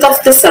think of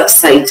the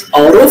subsite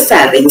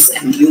oropharynx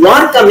and you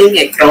are coming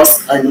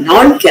across a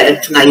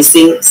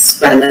non-keratinizing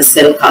squamous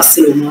cell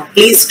carcinoma,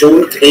 please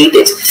don't grade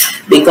it,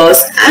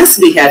 because as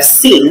we have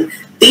seen,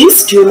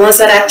 these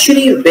tumors are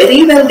actually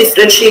very well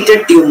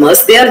differentiated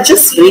tumors. They are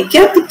just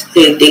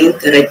recapitulating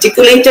the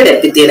reticulated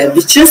epithelium,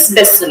 which is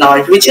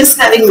basaloid, which is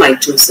having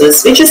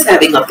mitosis, which is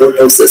having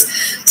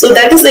apoptosis. So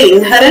that is the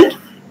inherent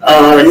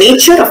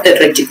nature of the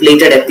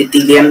reticulated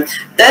epithelium,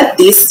 that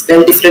these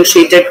well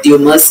differentiated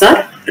tumors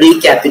are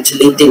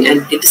recapitulating,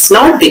 and it is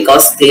not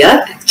because they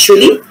are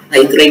actually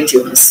high grade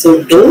tumors.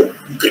 So don't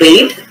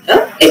grade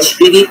the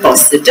HPV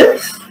positive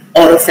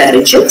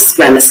oropharyngeal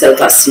squamous cell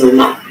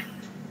carcinoma.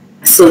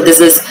 So this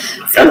is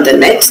from the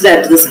net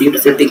that this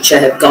beautiful picture I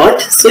have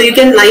got. So you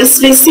can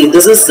nicely see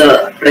this is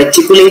the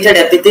reticulated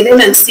epithelium,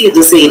 and see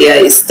this area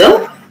is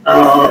the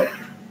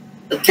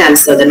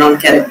cancer, the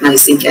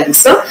non-keratinizing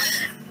cancer,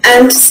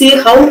 and see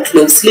how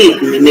closely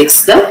it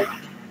mimics the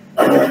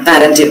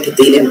parent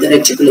epithelium, the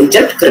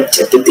reticulated crypt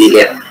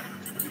epithelium.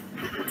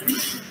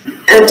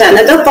 And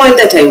another point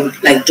that I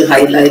would like to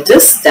highlight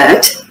is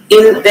that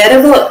in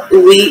wherever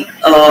we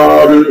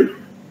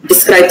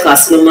describe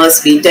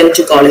carcinomas, we tend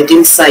to call it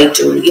in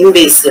situ,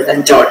 invasive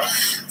and all.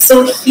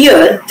 So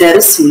here there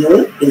is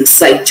no in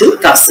situ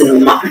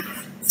carcinoma.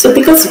 So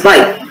because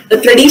why?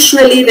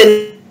 Traditionally,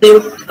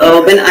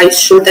 when I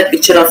showed that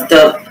picture of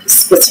the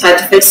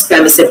stratified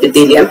squamous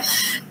epithelium,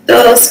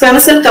 the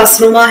squamous cell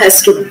carcinoma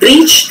has to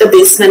breach the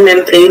basement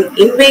membrane,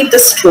 invade the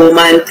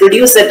stroma, and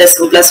produce a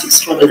desmoplastic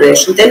stromal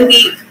reaction. Then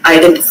we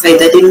identify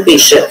that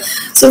invasion.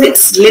 So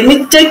it's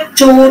limited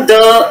to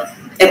the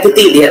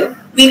epithelium.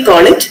 We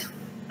call it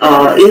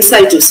in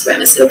situ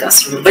squamous cell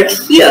carcinoma. But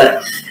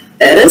here,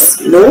 there is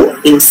no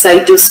in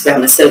situ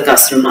squamous cell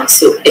carcinoma.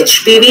 So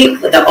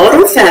HPV, the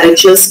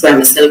oropharyngeal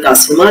squamous cell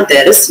carcinoma,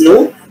 there is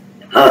no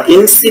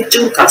in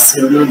situ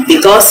carcinoma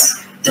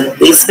because the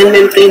basement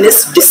membrane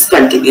is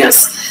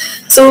discontinuous.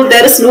 So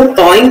there is no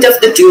point of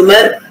the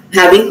tumor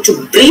having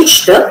to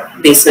breach the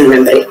basement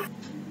membrane.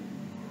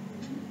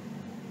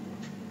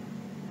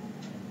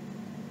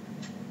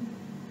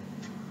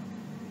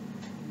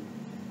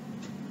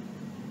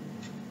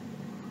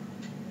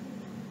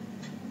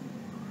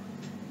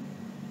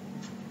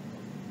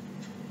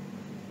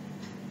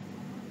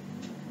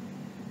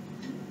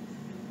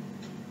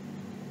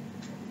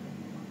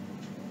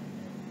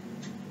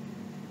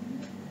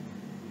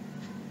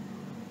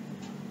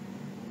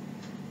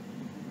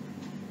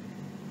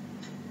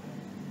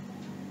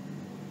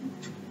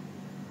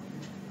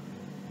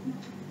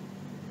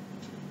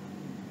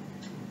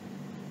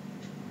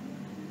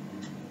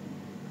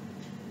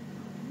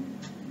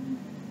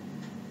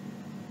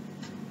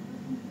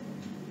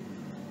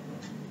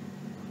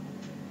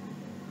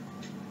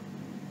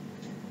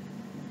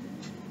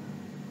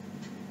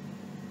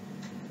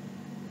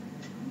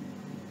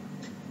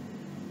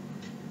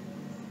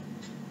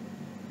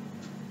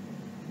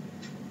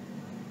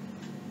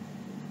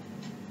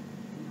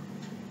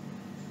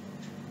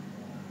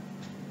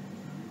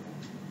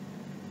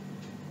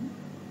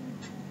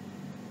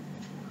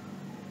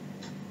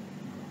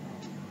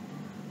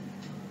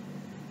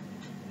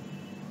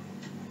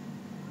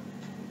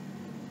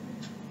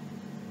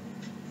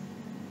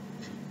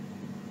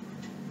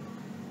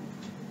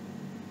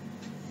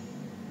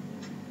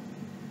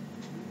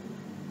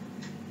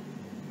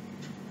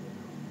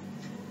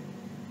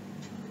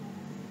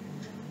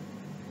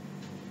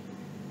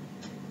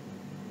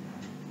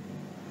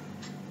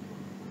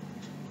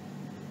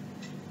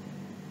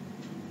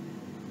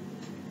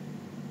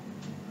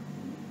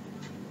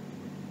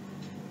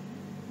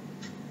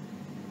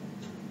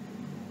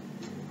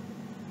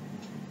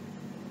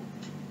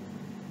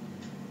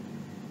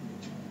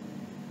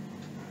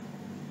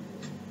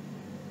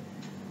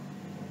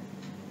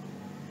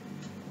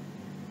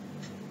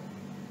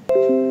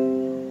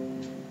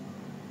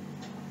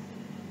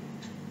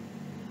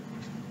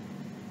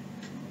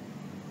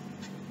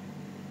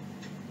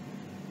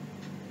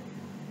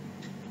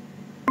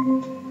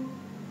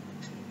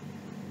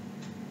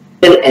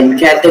 N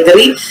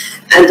category.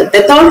 And the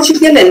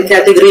pathological N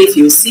category, if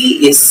you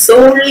see, is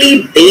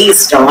solely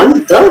based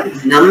on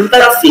the number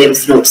of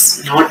lymph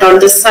nodes, not on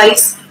the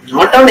size,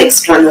 not on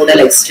extranodal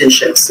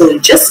extension. So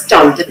just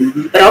on the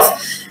number of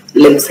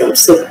lymph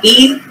nodes. So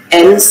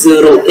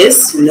PN0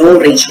 is no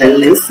regional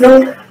lymph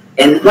node.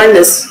 N1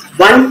 is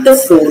 1 to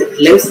 4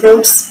 lymph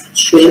nodes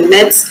showing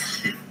meds.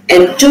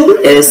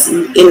 N2 is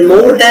in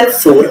more than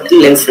 4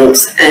 lymph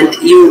nodes. And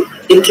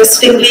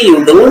interestingly,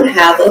 you don't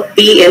have a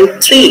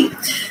PN3.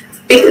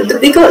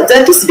 Because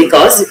that is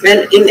because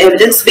when in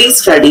evidence-based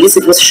studies,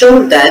 it was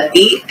shown that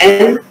the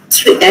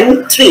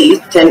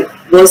N3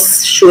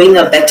 was showing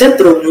a better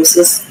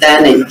prognosis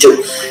than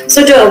N2.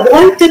 So to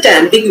avoid that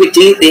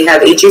ambiguity,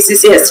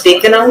 HACC has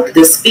taken out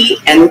this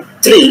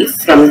PN3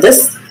 from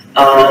this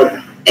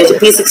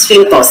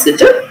P16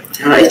 positive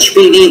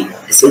HPV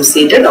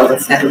associated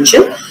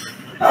oropharyngeal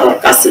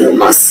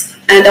carcinomas.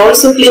 And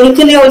also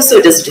clinically also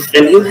it is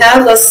different. You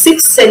have a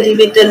 6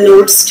 centimeter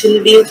node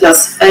still being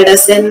classified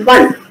as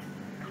N1.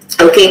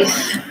 Okay,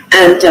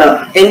 and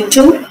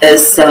N2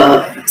 is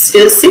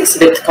still 6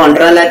 with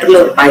contralateral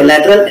or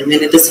bilateral, and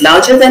when it is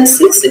larger than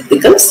 6, it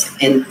becomes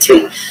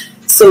N3.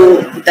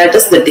 So that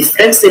is the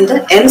difference in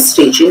the N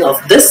staging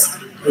of this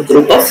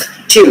group of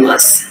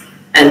tumors.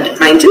 And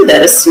mind you,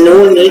 there is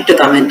no need to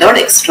comment on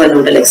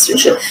extranodal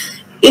extension.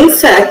 In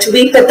fact,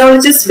 we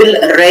pathologists will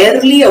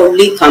rarely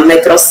only come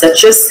across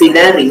such a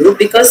scenario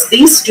because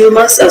these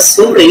tumors are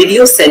so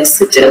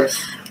radiosensitive.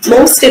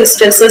 Most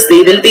instances,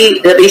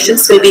 the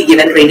patients will be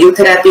given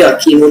radiotherapy or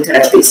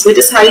chemotherapy. So it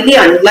is highly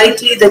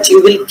unlikely that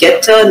you will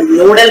get a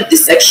nodal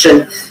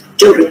dissection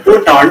to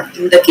report on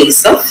in the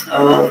case of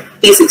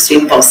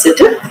P16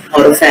 positive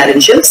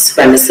oropharyngeal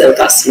squamous cell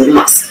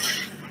carcinomas.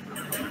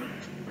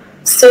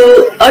 So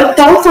a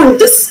talk on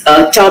this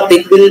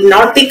topic will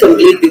not be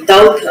complete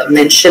without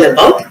mention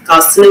about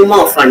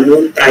carcinoma of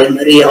unknown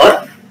primary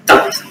or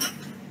TUP.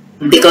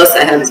 Because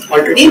I have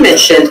already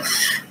mentioned,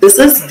 this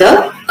is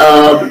the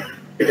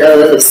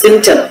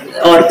symptom,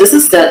 or this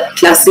is the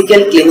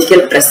classical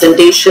clinical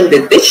presentation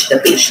with which the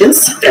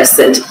patients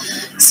present.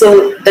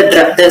 So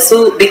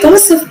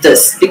because of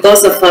this,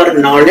 because of our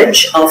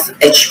knowledge of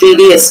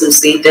HPV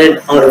associated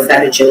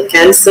oropharyngeal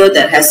cancer,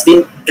 there has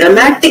been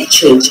dramatic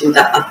change in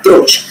the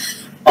approach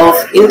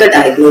in the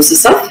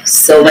diagnosis of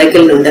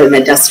cervical nodal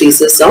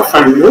metastasis of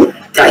unknown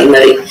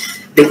primary.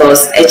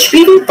 Because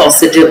HPV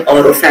positive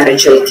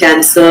oropharyngeal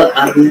cancer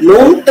are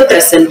known to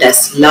present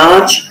as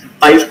large,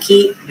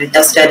 bulky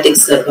metastatic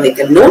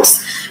cervical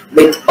nodes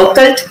with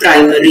occult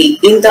primary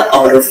in the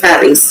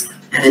oropharynx,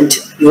 and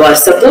you are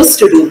supposed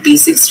to do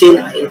P16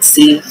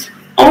 IHC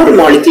or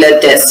molecular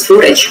tests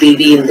for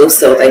HPV in those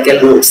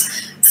cervical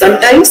nodes.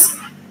 Sometimes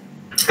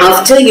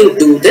after you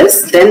do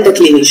this, then the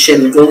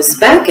clinician goes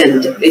back,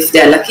 and if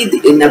they are lucky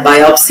in a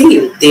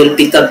biopsy, they will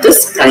pick up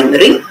this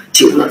primary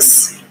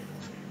tumors.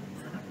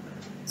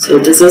 So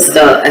this is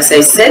the, as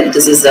I said,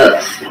 this is the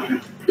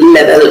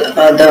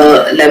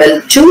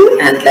level 2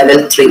 and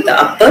level 3, the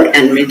upper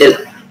and middle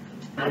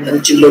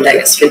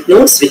gynecodigastric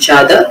nodes, which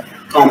are the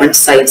common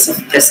sites of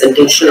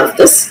presentation of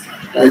this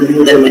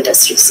nodal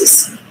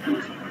metastasis.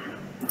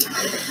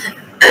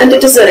 And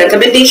it is a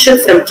recommendation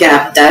from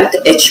CAP that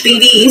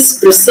HPV is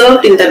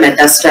preserved in the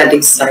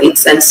metastatic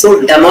sites, and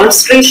so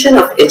demonstration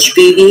of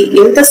HPV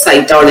in the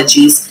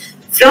cytologies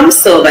from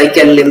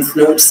cervical lymph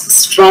nodes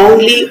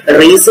strongly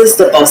raises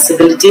the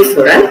possibility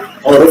for an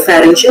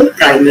oropharyngeal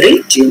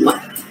primary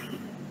tumor.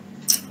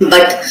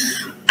 But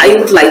I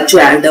would like to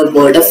add a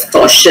word of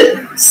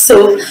caution.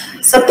 So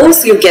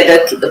suppose you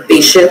get a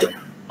patient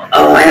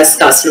has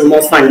carcinoma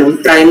of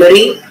unknown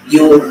primary,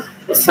 you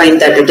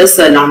find that it is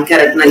a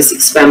non-keratinizing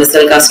squamous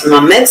cell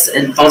carcinoma mets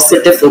and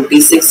positive for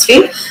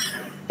P16.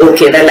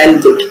 Okay, well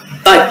and good.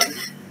 But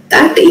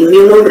that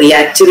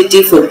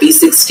immunoreactivity for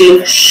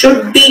P16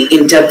 should be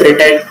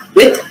interpreted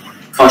with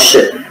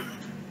caution.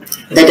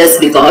 That is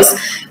because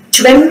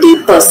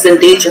 20%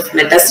 of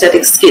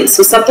metastatic skin.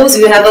 So suppose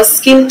you have a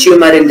skin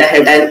tumor in the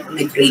head and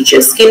neck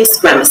region, skin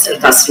squamous cell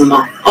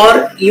carcinoma,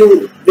 or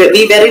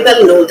we very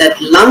well know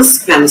that lung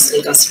squamous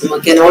cell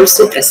carcinoma can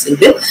also present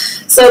with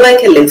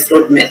cervical lymph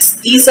node mets.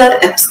 These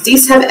have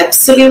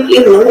absolutely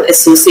no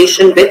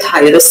association with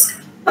high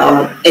risk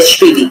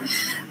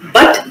HPV,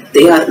 but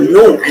they are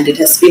known, and it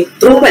has been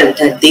proven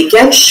that they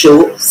can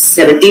show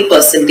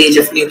 70%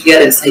 of nuclear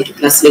and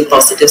cytoplasmic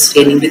positive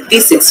staining with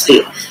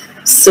P16.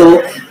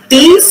 So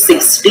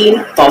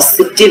P16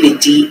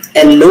 positivity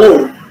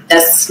alone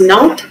does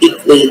not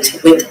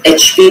equate with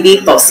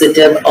HPV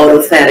positive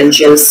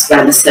oropharyngeal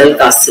squamous cell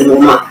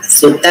carcinoma.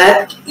 So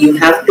that you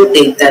have to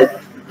take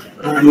that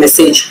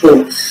message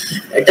home.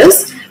 That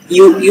is,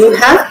 you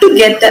have to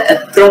get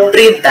the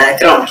appropriate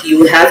background.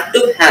 You have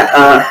to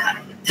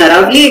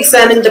thoroughly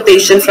examine the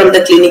patient from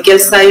the clinical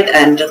side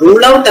and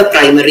rule out a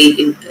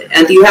primary,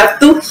 and you have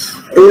to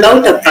rule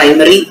out a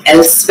primary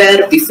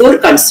elsewhere before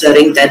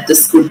considering that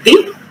this could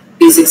be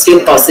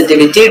P16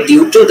 positivity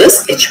due to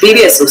this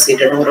HPV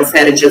associated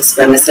oropharyngeal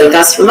squamous cell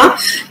carcinoma.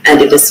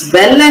 And it is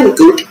well and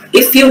good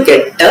if you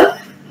get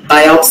a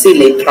biopsy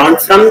later on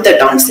from the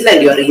tonsil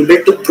and you are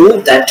able to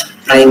prove that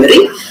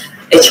primary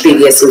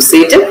HPV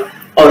associated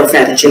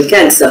oropharyngeal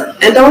cancer.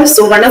 And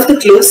also one of the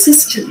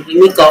closest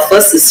mimic of a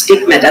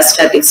cystic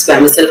metastatic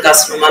squamous cell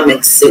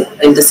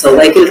carcinoma in the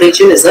cervical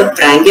region is a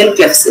pharyngeal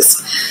cleft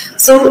cyst.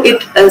 So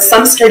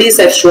some studies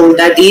have shown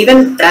that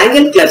even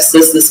pharyngeal cleft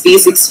cyst, the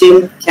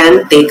P16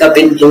 can take up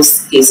in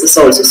those cases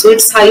also. So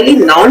it's highly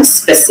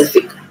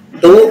non-specific.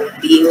 Though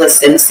being a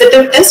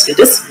sensitive test, it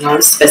is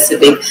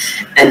non-specific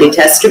and it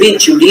has to be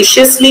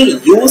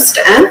judiciously used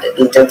and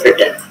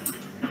interpreted.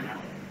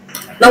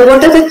 Now,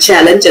 what are the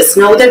challenges?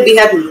 Now that we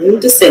have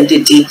known this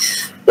entity,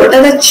 what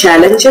are the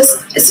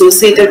challenges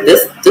associated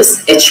with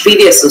this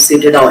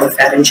HPV-associated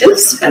oropharyngeal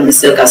squamous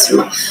cell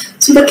carcinoma?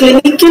 So, the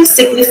clinical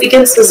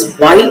significance is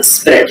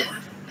widespread,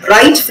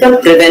 right from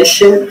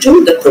prevention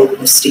to the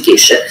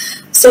prognostication.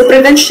 So,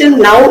 prevention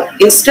now,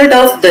 instead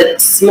of the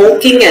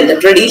smoking and the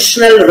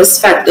traditional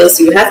risk factors,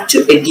 you have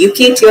to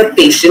educate your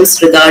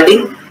patients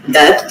regarding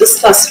that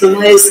this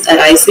carcinoma is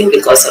arising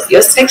because of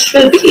your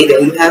sexual behavior.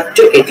 You have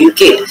to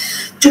educate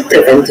to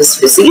prevent this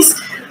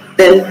disease.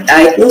 Then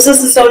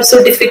diagnosis is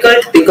also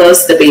difficult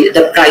because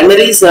the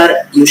primaries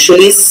are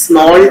usually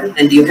small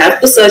and you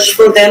have to search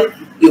for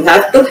them. You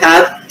have to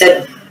have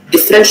that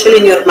differential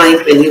in your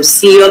mind when you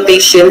see your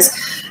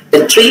patients.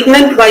 The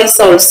treatment wise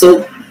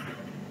also,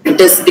 it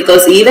is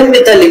because even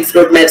with the lymph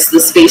node meds,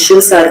 these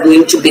patients are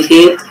going to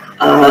behave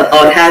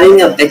or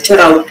having a better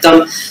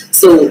outcome.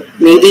 So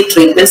maybe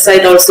treatment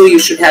side also you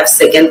should have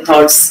second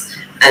thoughts.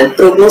 And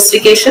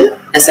prognostication,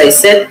 as I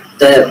said,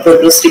 the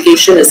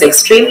prognostication is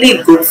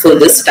extremely good for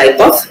this type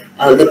of,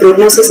 the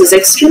prognosis is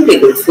extremely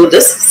good for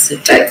this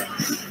type.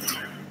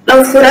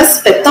 Now for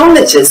us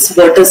pathologists,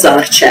 what is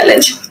our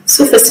challenge?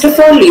 So first of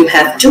all, you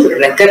have to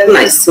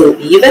recognize, so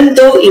even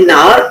though in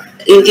our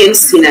Indian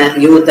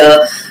scenario,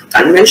 the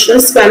conventional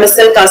squamous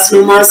cell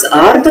carcinomas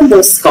are the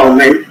most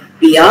common,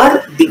 we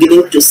are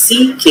beginning to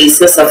see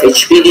cases of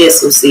HPV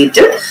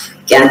associated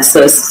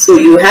cancers. So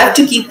you have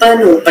to keep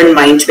an open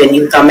mind when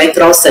you come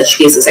across such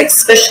cases,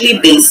 especially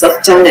base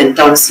of tongue and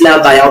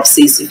tonsillar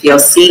biopsies. If you are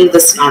seeing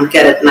this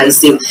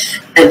non-keratinizing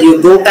and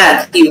you go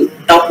back, you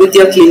talk with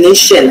your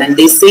clinician and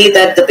they say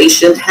that the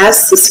patient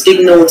has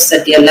cystic nodes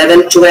at your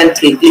level 2 and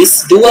 3,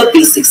 please do a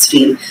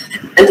P16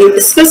 and you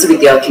discuss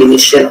with your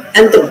clinician.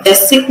 And the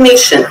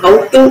designation,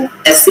 how to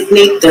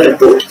designate the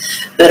report.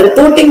 The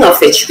reporting of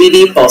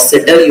HPV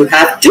positive, you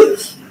have to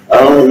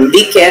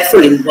be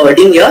careful in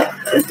wording your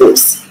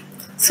reports.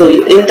 So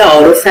in the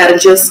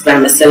oropharyngeal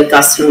squamous cell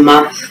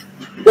carcinoma,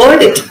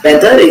 word it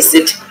whether is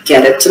it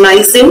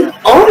keratinizing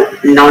or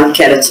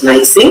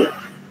non-keratinizing,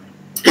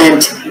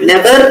 and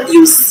never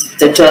use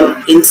the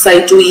term in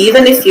situ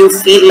even if you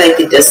feel like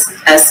it is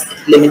as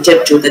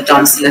limited to the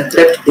tonsillar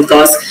crypt,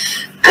 because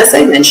as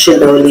I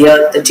mentioned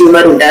earlier, the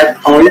tumor would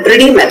have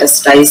already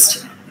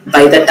metastasized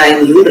by the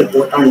time you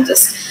report on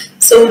this.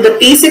 So the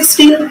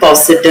P16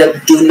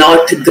 positive do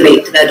not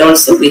grade, that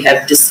also we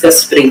have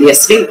discussed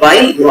previously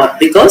why you are,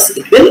 because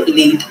it will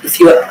lead, if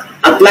you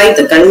apply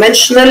the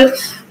conventional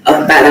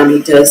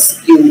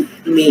parameters, you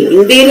may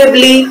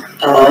invariably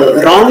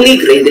wrongly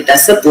grade it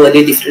as a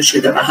poorly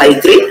differentiated or high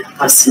grade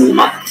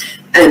carcinoma.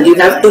 And you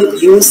have to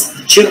use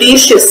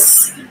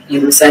judicious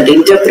use and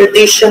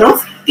interpretation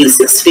of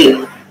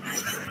P16.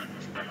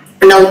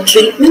 Now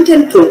treatment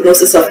and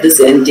prognosis of this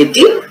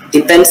entity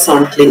depends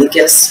on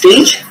clinical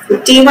stage.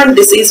 T1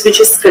 disease which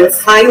is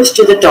confined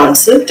to the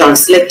tonsil,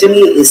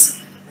 tonsillectomy is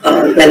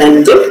well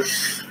and good.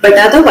 But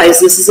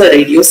otherwise this is a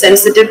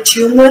radiosensitive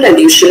tumor and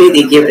usually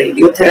they give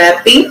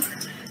radiotherapy.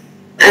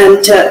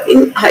 And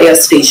in higher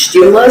stage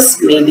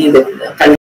tumors, maybe with